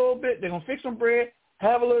fix a little bit. They're going to fix some bread,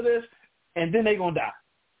 have a little of this, and then they're going to die.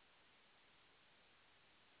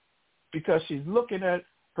 Because she's looking at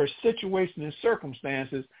her situation and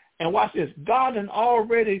circumstances. And watch this. God had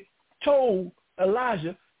already told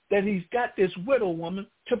Elijah that he's got this widow woman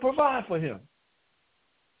to provide for him.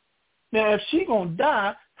 Now, if she's going to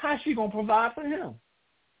die, how's she going to provide for him?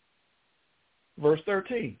 Verse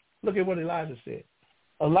 13. Look at what Elijah said.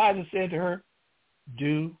 Elijah said to her,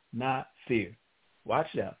 do not fear. Watch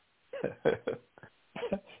that.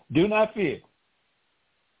 Do not fear.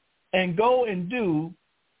 And go and do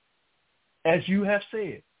as you have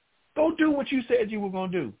said. Go do what you said you were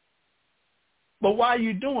going to do. But while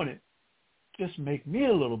you're doing it, just make me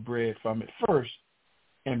a little bread from it first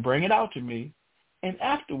and bring it out to me. And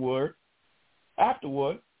afterward,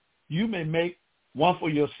 you may make one for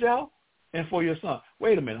yourself and for your son.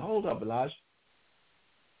 Wait a minute. Hold up, Elijah.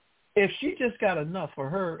 If she just got enough for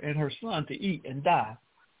her and her son to eat and die,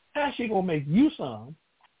 how's she going to make you some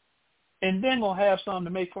and then going to have some to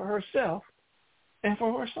make for herself and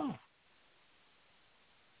for her son?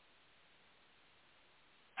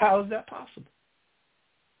 How is that possible?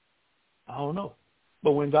 I don't know.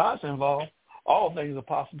 But when God's involved, all things are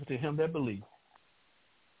possible to him that believe.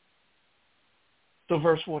 So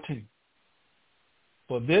verse 14.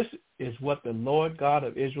 For this is what the Lord God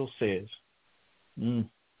of Israel says. Now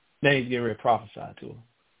he's getting ready to prophesy to him.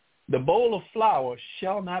 The bowl of flour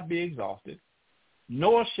shall not be exhausted,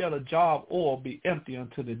 nor shall a jar of oil be empty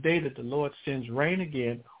until the day that the Lord sends rain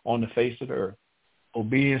again on the face of the earth.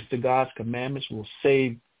 Obedience to God's commandments will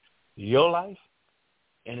save your life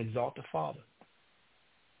and exalt the Father.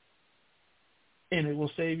 And it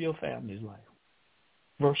will save your family's life.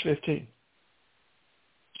 Verse 15.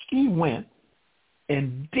 She went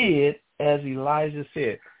and did as Elijah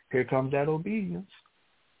said. Here comes that obedience.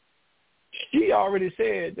 She already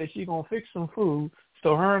said that she's going to fix some food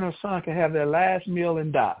so her and her son can have their last meal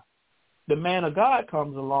and die. The man of God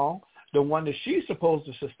comes along, the one that she's supposed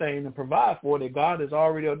to sustain and provide for, that God has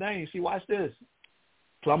already ordained. See, watch this.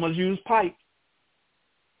 Plumbers use pipe.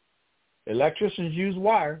 Electricians use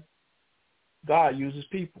wire. God uses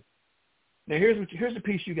people. Now, here's the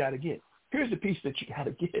piece you got to get. Here's the piece that you got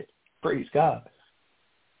to get. Praise God.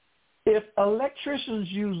 If electricians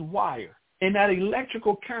use wire and that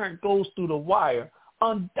electrical current goes through the wire,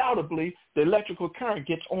 undoubtedly the electrical current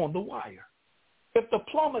gets on the wire. If the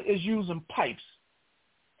plumber is using pipes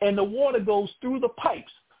and the water goes through the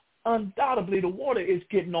pipes, undoubtedly the water is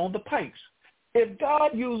getting on the pipes. If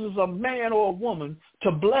God uses a man or a woman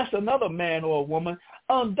to bless another man or a woman,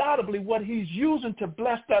 undoubtedly what he's using to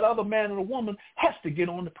bless that other man or a woman has to get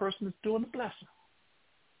on the person that's doing the blessing.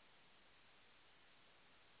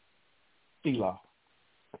 Selah.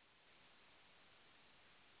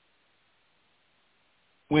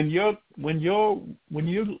 When you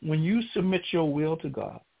submit your will to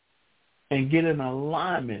God and get in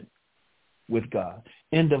alignment with God,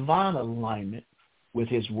 in divine alignment with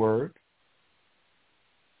his word,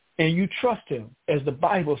 and you trust him, as the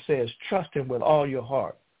Bible says, trust him with all your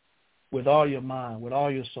heart, with all your mind, with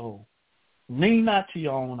all your soul. Lean not to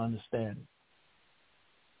your own understanding.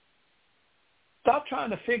 Stop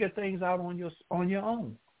trying to figure things out on your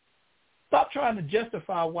own. Stop trying to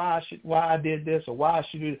justify why I did this or why I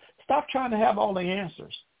should do this. Stop trying to have all the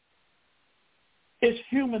answers. It's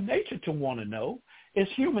human nature to want to know. It's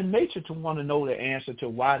human nature to want to know the answer to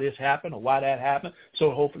why this happened or why that happened,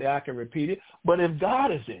 so hopefully I can repeat it. But if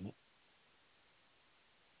God is in it,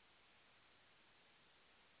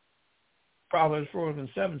 Proverbs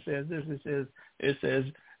 4:7 says this. It says,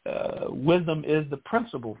 wisdom is the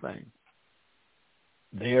principal thing.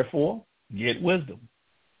 Therefore, get wisdom.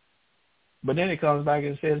 But then it comes back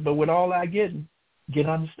and says, but with all I get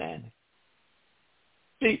understanding.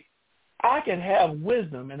 See, I can have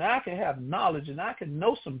wisdom and I can have knowledge and I can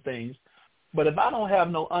know some things, but if I don't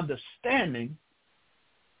have no understanding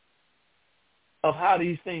of how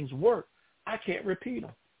these things work, I can't repeat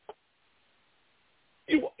them.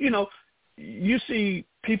 You see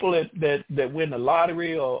people that win the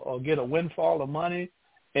lottery or get a windfall of money,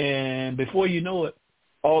 and before you know it,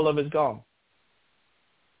 all of it's gone.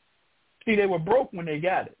 See, they were broke when they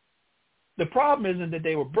got it. The problem isn't that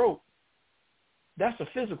they were broke. That's a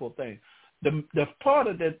physical thing. The part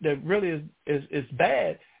of that really is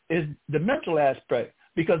bad is the mental aspect,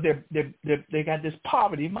 because they got this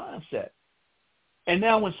poverty mindset. And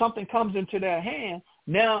now when something comes into their hand,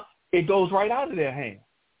 now it goes right out of their hand.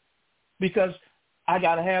 Because I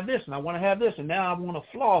got to have this and I want to have this, and now I want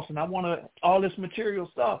to floss and I want all this material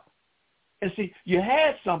stuff. And see, you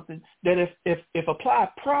had something that if applied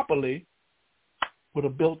properly would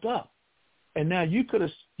have built up. And now you could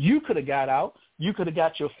have got out. You could have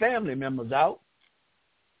got your family members out.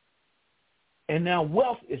 And now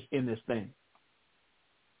wealth is in this thing.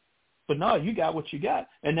 But no, you got what you got.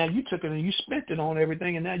 And now you took it and you spent it on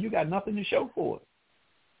everything, and now you got nothing to show for it.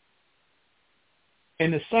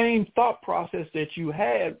 And the same thought process that you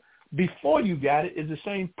had before you got it is the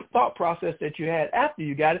same thought process that you had after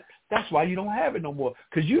you got it. That's why you don't have it no more,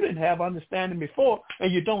 because you didn't have understanding before, and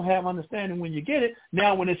you don't have understanding when you get it.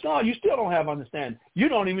 Now when it's gone, you still don't have understanding. You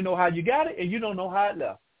don't even know how you got it, and you don't know how it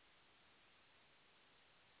left.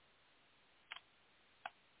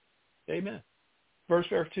 Amen. Verse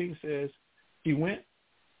 13 says, he went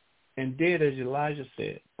and did as Elijah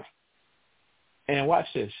said. And watch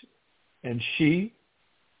this. And she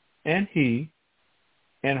and he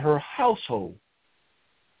and her household.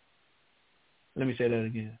 Let me say that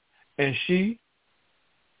again. And she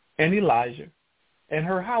and Elijah and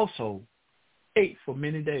her household ate for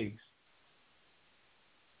many days.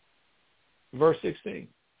 Verse 16.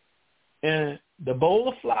 And the bowl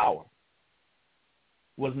of flour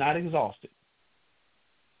was not exhausted,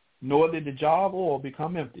 nor did the jar of oil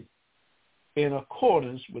become empty, in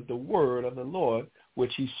accordance with the word of the Lord,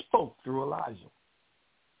 which he spoke through Elijah.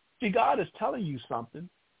 See, God is telling you something,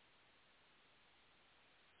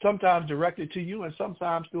 sometimes directed to you and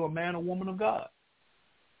sometimes through a man or woman of God.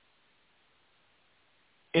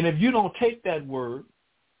 And if you don't take that word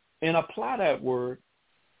and apply that word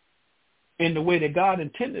in the way that God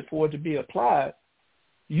intended for it to be applied,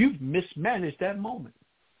 you've mismanaged that moment.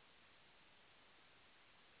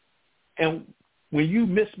 And when you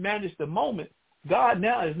mismanage the moment, God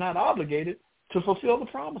now is not obligated to fulfill the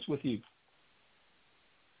promise with you,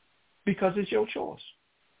 because it's your choice.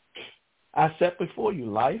 I set before you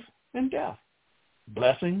life and death,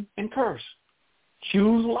 blessing and curse.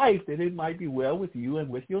 Choose life that it might be well with you and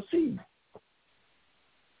with your seed.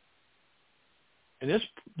 And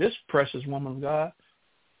this precious woman of God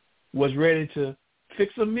was ready to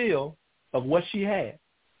fix a meal of what she had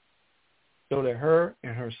so that her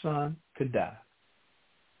and her son could die.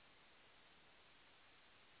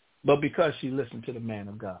 But because she listened to the man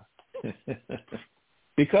of God.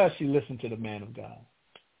 because she listened to the man of God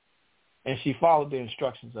and she followed the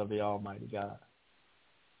instructions of the Almighty God.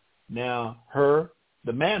 Now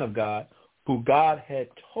the man of God, who God had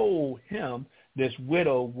told him this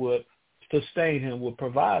widow would sustain him, would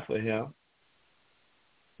provide for him,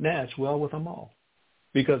 now it's well with them all.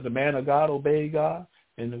 Because the man of God obeyed God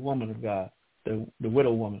and the woman of God, the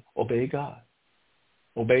widow woman, obeyed God,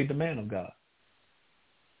 obeyed the man of God.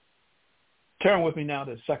 Turn with me now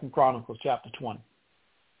to 2 Chronicles chapter 20.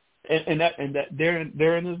 And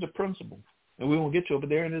therein is the principle. And we won't get to it, but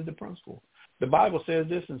therein is the principle. The Bible says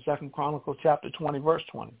this in 2 Chronicles chapter 20, verse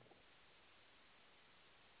 20.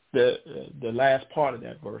 The last part of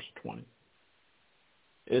that verse 20.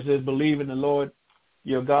 It says, believe in the Lord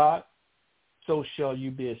your God, so shall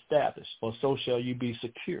you be established, or so shall you be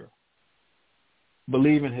secure.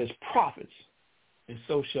 Believe in his prophets, and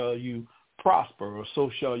so shall you prosper, or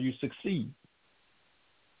so shall you succeed.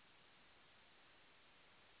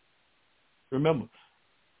 Remember,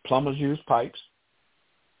 plumbers use pipes,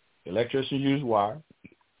 electricians use wire,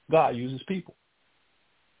 God uses people.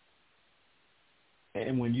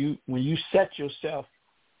 And when you set yourself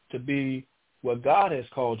to be what God has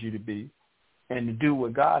called you to be and to do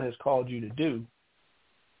what God has called you to do,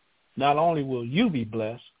 not only will you be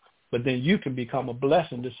blessed, but then you can become a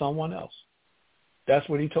blessing to someone else. That's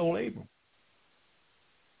what he told Abram.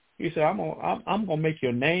 He said, I'm gonna make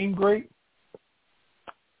your name great.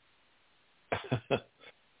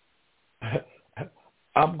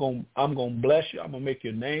 I'm gonna bless you. I'm gonna make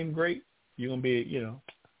your name great. You're gonna be,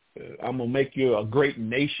 I'm gonna make you a great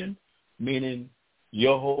nation, meaning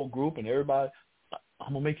your whole group and everybody.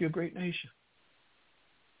 I'm gonna make you a great nation.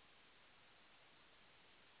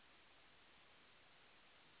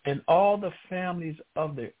 And all the families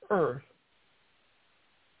of the earth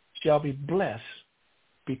shall be blessed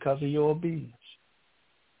because of your obedience.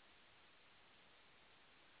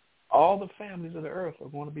 All the families of the earth are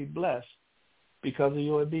going to be blessed because of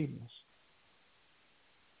your obedience.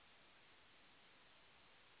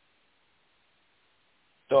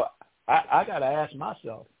 So I got to ask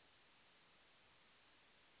myself,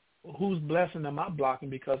 whose blessing am I blocking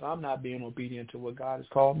because I'm not being obedient to what God has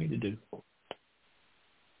called me to do?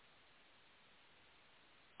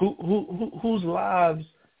 Whose lives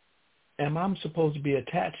am I supposed to be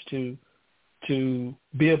attached to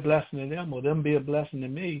be a blessing to them or them be a blessing to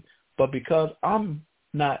me? But because I'm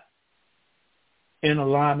not in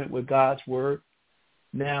alignment with God's word,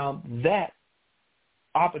 now that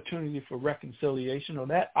opportunity for reconciliation or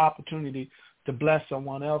that opportunity to bless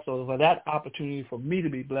someone else or that opportunity for me to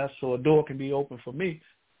be blessed so a door can be open for me,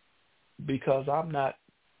 because I'm not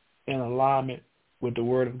in alignment with the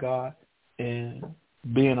word of God and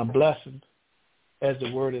being a blessing as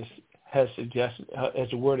the word has suggested, as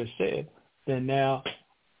the word has said, then now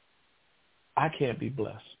I can't be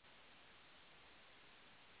blessed.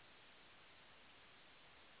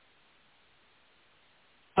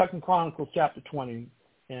 Second Chronicles chapter 20,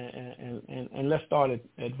 and let's start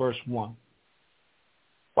at verse 1.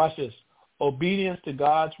 Watch this. Obedience to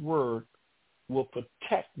God's word will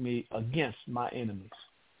protect me against my enemies.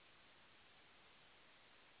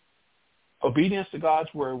 Obedience to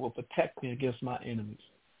God's word will protect me against my enemies.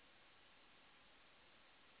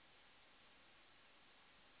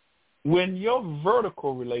 When your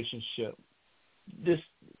vertical relationship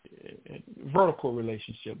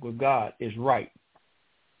with God is right,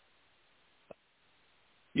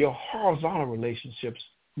 your horizontal relationships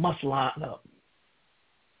must line up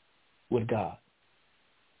with God.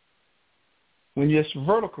 When this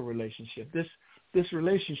vertical relationship, this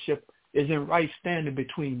relationship is in right standing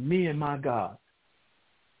between me and my God,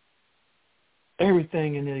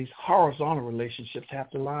 everything in these horizontal relationships have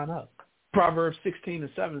to line up. Proverbs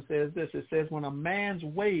 16:7 says this. It says, when a man's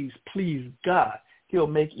ways please God, he'll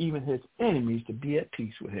make even his enemies to be at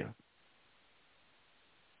peace with him.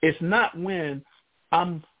 It's not when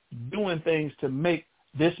I'm doing things to make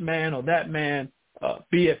this man or that man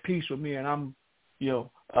be at peace with me and I'm,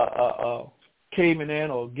 caving in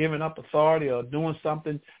or giving up authority or doing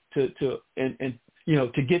something to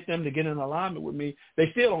get them to get in alignment with me. They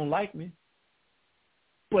still don't like me.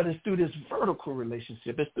 But it's through this vertical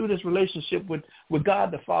relationship. It's through this relationship with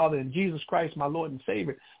God the Father and Jesus Christ, my Lord and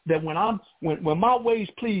Savior, that when my ways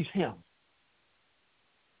please him,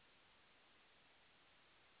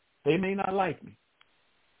 they may not like me,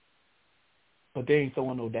 but they ain't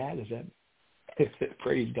throwing no daggers at me.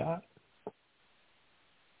 Praise God.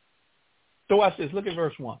 So watch this. Look at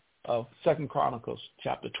verse 1 of 2 Chronicles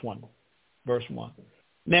chapter 20, verse 1.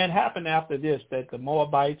 Now it happened after this that the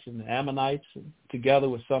Moabites and the Ammonites, together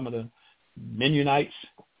with some of the Mennonites,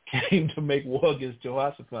 came to make war against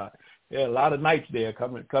Jehoshaphat. There are a lot of knights there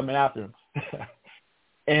coming after him.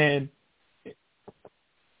 And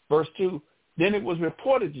verse 2, then it was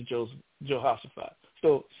reported to Jehoshaphat.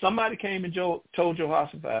 So somebody came and told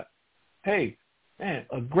Jehoshaphat, hey, man,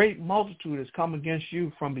 a great multitude has come against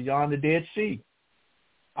you from beyond the Dead Sea,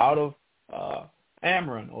 out of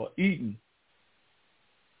Amram or Eden.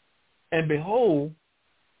 And behold,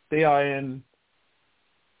 they are in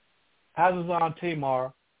Hazazon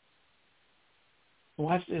Tamar.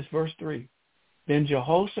 Watch this, verse 3. Then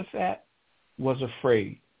Jehoshaphat was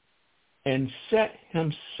afraid and set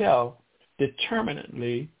himself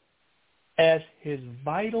determinedly as his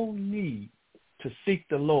vital need to seek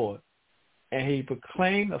the Lord, and he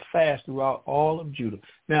proclaimed a fast throughout all of Judah.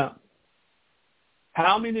 Now,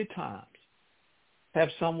 how many times have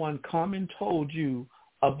someone come and told you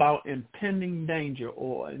about impending danger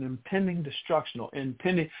or an impending destruction or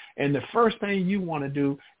impending, and the first thing you want to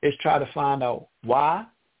do is try to find out why,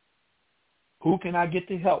 who can I get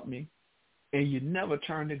to help me, and you never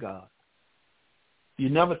turn to God. You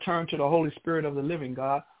never turn to the Holy Spirit of the living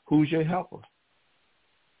God, who's your helper.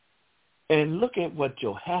 And look at what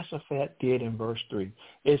Jehoshaphat did in verse 3.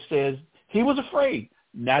 It says he was afraid.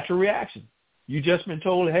 Natural reaction. You just been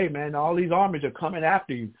told, hey, man, all these armies are coming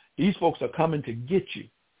after you. These folks are coming to get you.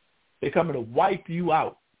 They're coming to wipe you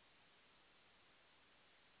out.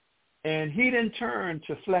 And he didn't turn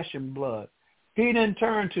to flesh and blood. He didn't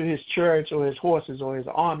turn to his chariots or his horses or his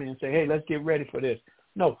army and say, hey, let's get ready for this.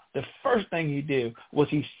 No, the first thing he did was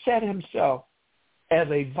he set himself as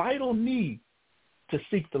a vital need to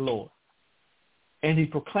seek the Lord. And he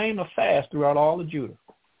proclaimed a fast throughout all of Judah.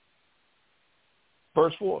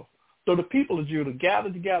 Verse 4. So the people of Judah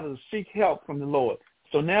gathered together to seek help from the Lord.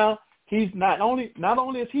 So now he's not only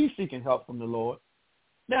is he seeking help from the Lord,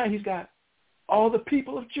 now he's got all the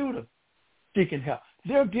people of Judah seeking help.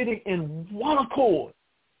 They're getting in one accord.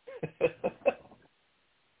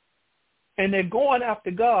 And they're going after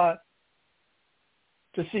God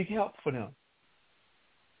to seek help for them.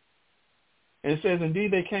 And it says,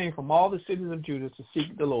 indeed, they came from all the cities of Judah to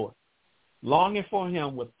seek the Lord, longing for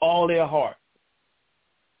him with all their heart.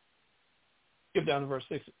 Skip down to verse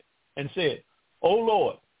 6. And said, O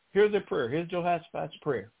Lord, here's their prayer. Here's Jehoshaphat's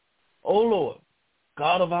prayer. O Lord,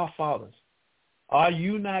 God of our fathers, are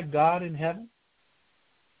you not God in heaven?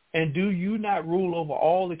 And do you not rule over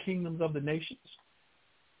all the kingdoms of the nations?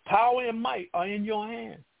 Power and might are in your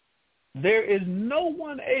hand. There is no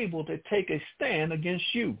one able to take a stand against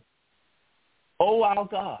you. O our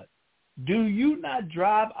God, do you not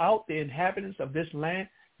drive out the inhabitants of this land?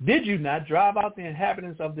 Did you not drive out the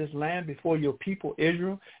inhabitants of this land before your people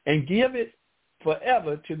Israel and give it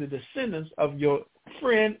forever to the descendants of your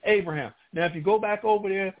friend Abraham? Now, if you go back over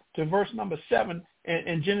there to verse number 7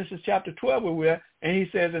 in Genesis chapter 12, where we're at, and he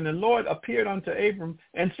says, and the Lord appeared unto Abram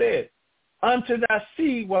and said, unto thy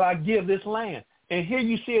seed will I give this land. And here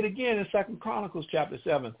you see it again in 2 Chronicles chapter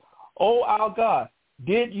 7. O our God,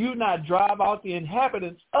 did you not drive out the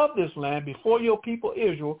inhabitants of this land before your people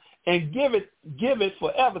Israel and give it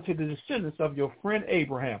forever to the descendants of your friend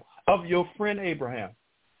Abraham,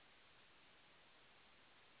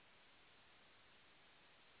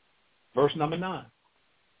 Verse number 9.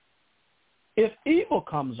 If evil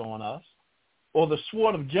comes on us, or the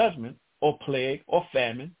sword of judgment, or plague, or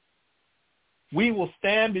famine, we will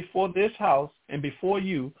stand before this house and before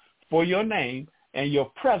you for your name, and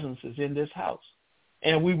your presence is in this house.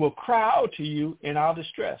 And we will cry out to you in our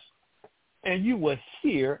distress, and you will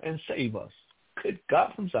hear and save us. Good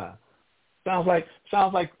God from Zion. Sounds like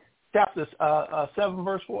chapter 7,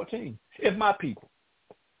 verse 14. If my people,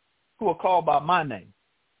 who are called by my name,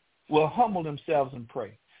 will humble themselves and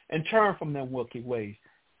pray, and turn from their wicked ways,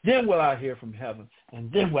 then will I hear from heaven,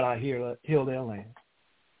 and then will I heal their land.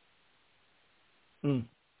 All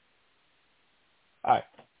right.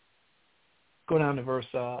 Go down to verse,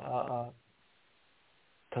 because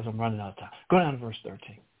I'm running out of time. Go down to verse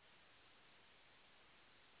 13.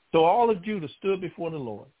 So all of Judah stood before the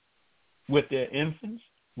Lord with their infants,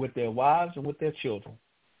 with their wives, and with their children.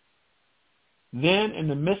 Then in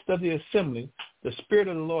the midst of the assembly, the Spirit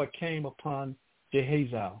of the Lord came upon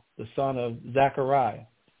Jehaziel, the son of Zechariah,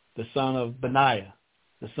 the son of Benaiah,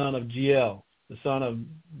 the son of Jeiel, the son of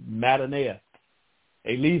Mattaniah,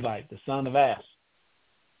 a Levite, the son of As.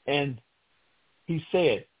 And he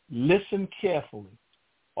said, listen carefully,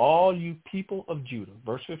 all you people of Judah,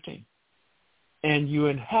 verse 15, and you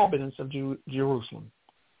inhabitants of Jerusalem,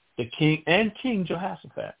 the king and King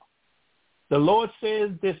Jehoshaphat. The Lord says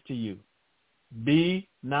this to you, be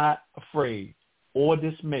not afraid or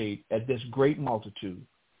dismayed at this great multitude,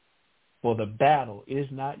 for the battle is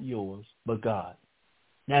not yours, but God.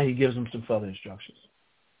 Now he gives them some further instructions.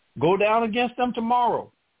 Go down against them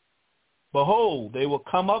tomorrow. Behold, they will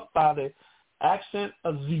come up by the accent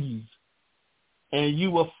of Ziz, and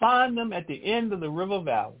you will find them at the end of the river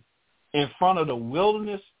valley, in front of the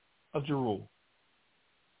wilderness of Jeruel.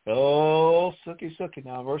 Oh, sookie,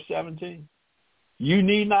 now, verse 17. You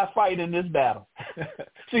need not fight in this battle.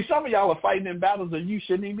 See, some of y'all are fighting in battles that you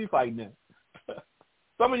shouldn't even be fighting in.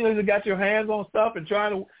 Some of you have got your hands on stuff and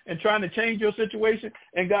trying to change your situation,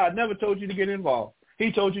 and God never told you to get involved.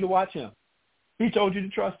 He told you to watch him. He told you to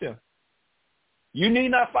trust him. You need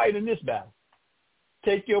not fight in this battle.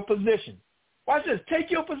 Take your position. Watch this.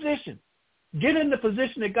 Take your position. Get in the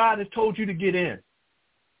position that God has told you to get in.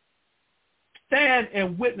 Stand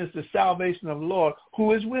and witness the salvation of the Lord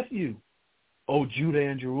who is with you, O Judah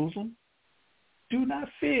and Jerusalem. Do not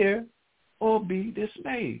fear or be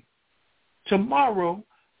dismayed. Tomorrow,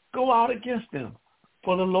 go out against them,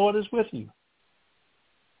 for the Lord is with you.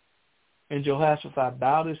 And Jehoshaphat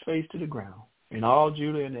bowed his face to the ground, and all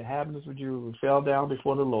Judah and the inhabitants of Jerusalem fell down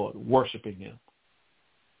before the Lord, worshiping him.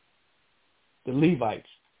 The Levites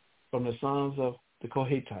from the sons of the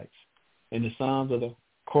Kohathites and the sons of the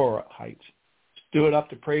Korahites stood up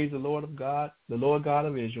to praise the Lord God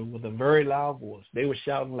of Israel, with a very loud voice. They were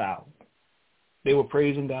shouting loud. They were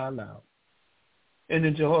praising God loud. And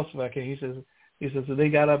then Jehoshaphat came. He says, so they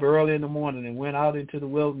got up early in the morning and went out into the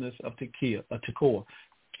wilderness of Tekoa,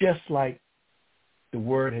 just like the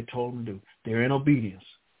word had told them to do. They're in obedience.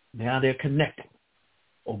 Now they're connected.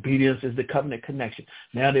 Obedience is the covenant connection.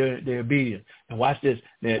 Now they're obedient. And watch this.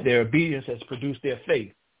 Their obedience has produced their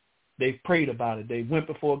faith. They prayed about it. They went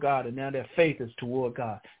before God, and now their faith is toward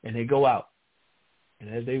God. And they go out. And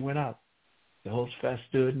as they went out, Jehoshaphat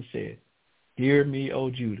stood and said, hear me, O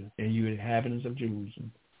Judah, and you inhabitants of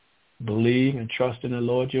Jerusalem. Believe and trust in the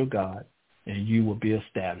Lord your God, and you will be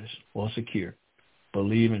established or secure.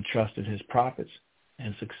 Believe and trust in his prophets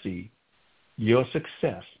and succeed. Your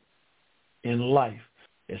success in life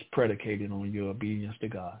is predicated on your obedience to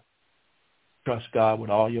God. Trust God with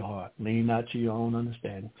all your heart. Lean not to your own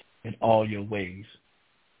understanding in all your ways.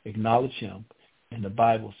 Acknowledge him, and the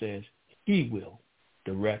Bible says he will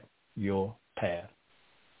direct your path.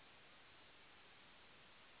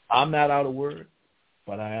 I'm not out of word,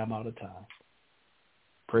 but I am out of time.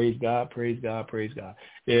 Praise God, praise God, praise God.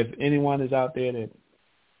 If anyone is out there that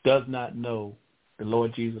does not know the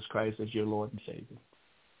Lord Jesus Christ as your Lord and Savior,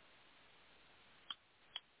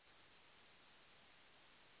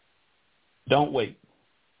 don't wait.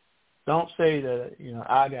 Don't say that,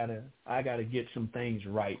 I gotta get some things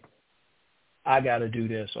right. I gotta do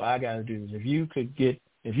this or I gotta do this. If you could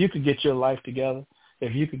get your life together,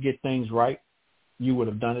 if you could get things right, you would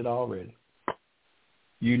have done it already.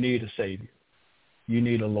 You need a Savior. You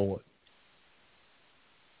need a Lord.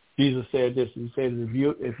 Jesus said this. He said,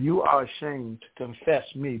 if you are ashamed to confess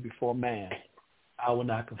me before man, I will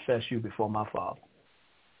not confess you before my Father.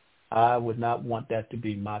 I would not want that to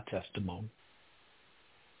be my testimony.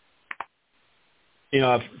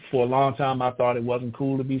 For a long time, I thought it wasn't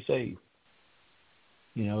cool to be saved.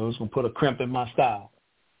 It was going to put a crimp in my style.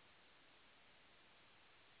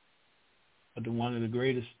 But one of the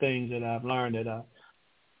greatest things that I've learned that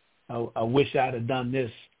I wish I'd have done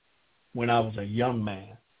this when I was a young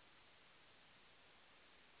man.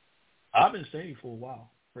 I've been saved for a while,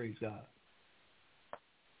 praise God.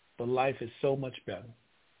 But life is so much better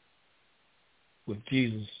with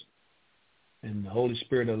Jesus and the Holy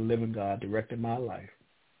Spirit of the living God directing my life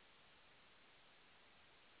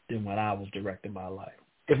than when I was directing my life.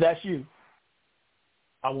 If that's you,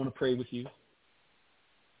 I want to pray with you.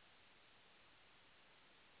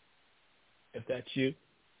 If that's you,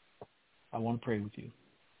 I want to pray with you.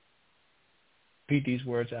 Repeat these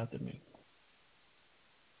words after me.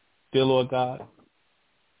 Dear Lord God,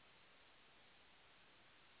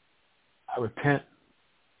 I repent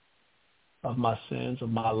of my sins, of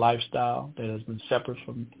my lifestyle that has been separate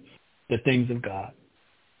from the things of God.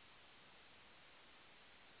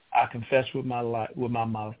 I confess with my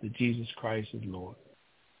mouth that Jesus Christ is Lord,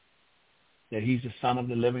 that he's the Son of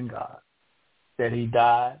the living God, that he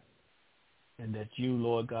died, and that you,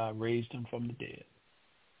 Lord God, raised him from the dead.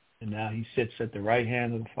 And now he sits at the right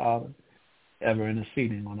hand of the Father, ever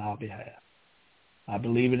interceding on our behalf. I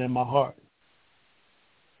believe it in my heart.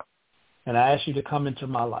 And I ask you to come into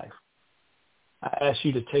my life. I ask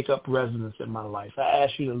you to take up residence in my life. I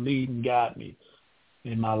ask you to lead and guide me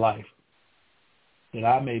in my life, that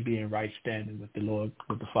I may be in right standing with the Lord,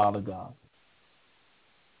 with the Father God.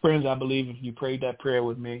 Friends, I believe if you prayed that prayer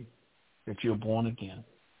with me, that you're born again.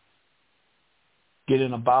 Get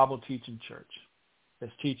in a Bible teaching church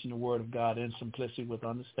that's teaching the Word of God in simplicity with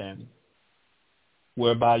understanding,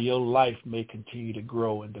 whereby your life may continue to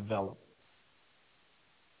grow and develop,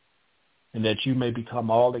 and that you may become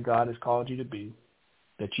all that God has called you to be,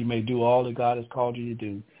 that you may do all that God has called you to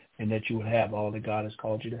do, and that you will have all that God has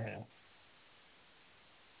called you to have.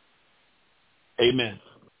 Amen.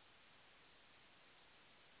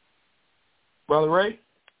 Brother Ray?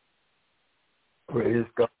 Praise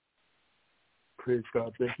God. Praise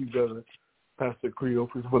God. Thank you, Brother Pastor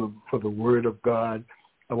Cleophas, for the word of God.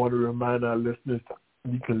 I want to remind our listeners,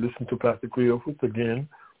 you can listen to Pastor Cleophas again.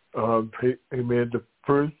 Amen. The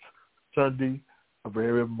first Sunday of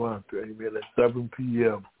every month. Amen. At 7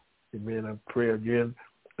 p.m. Amen. I pray again.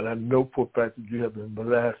 And I know for a fact that you have been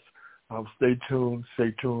blessed. Stay tuned.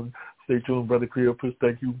 Stay tuned. Stay tuned, Brother Cleophas.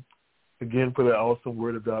 Thank you again for that awesome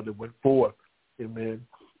word of God that went forth. Amen.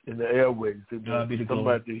 In the airways. Amen.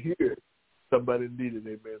 Somebody to hear. Somebody needed.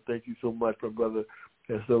 Amen. Thank you so much, my brother.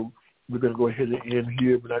 And so we're going to go ahead and end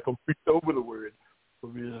here. We're not going to preach over the word.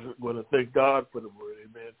 But we're just going to thank God for the word.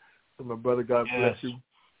 Amen. So my brother, God bless you.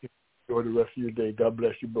 Enjoy the rest of your day. God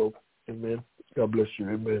bless you both. Amen. God bless you.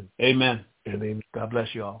 Amen. Amen. And amen. God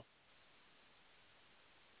bless you all.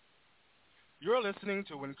 You're listening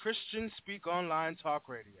to When Christians Speak Online Talk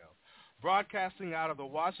Radio, broadcasting out of the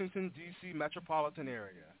Washington, D.C. metropolitan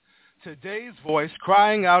area. Today's voice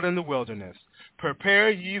crying out in the wilderness, prepare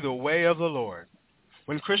ye the way of the Lord.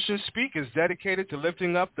 When Christians Speak is dedicated to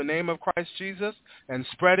lifting up the name of Christ Jesus and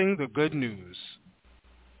spreading the good news.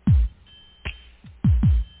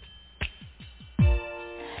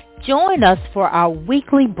 Join us for our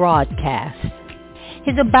weekly broadcast.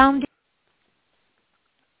 His abounding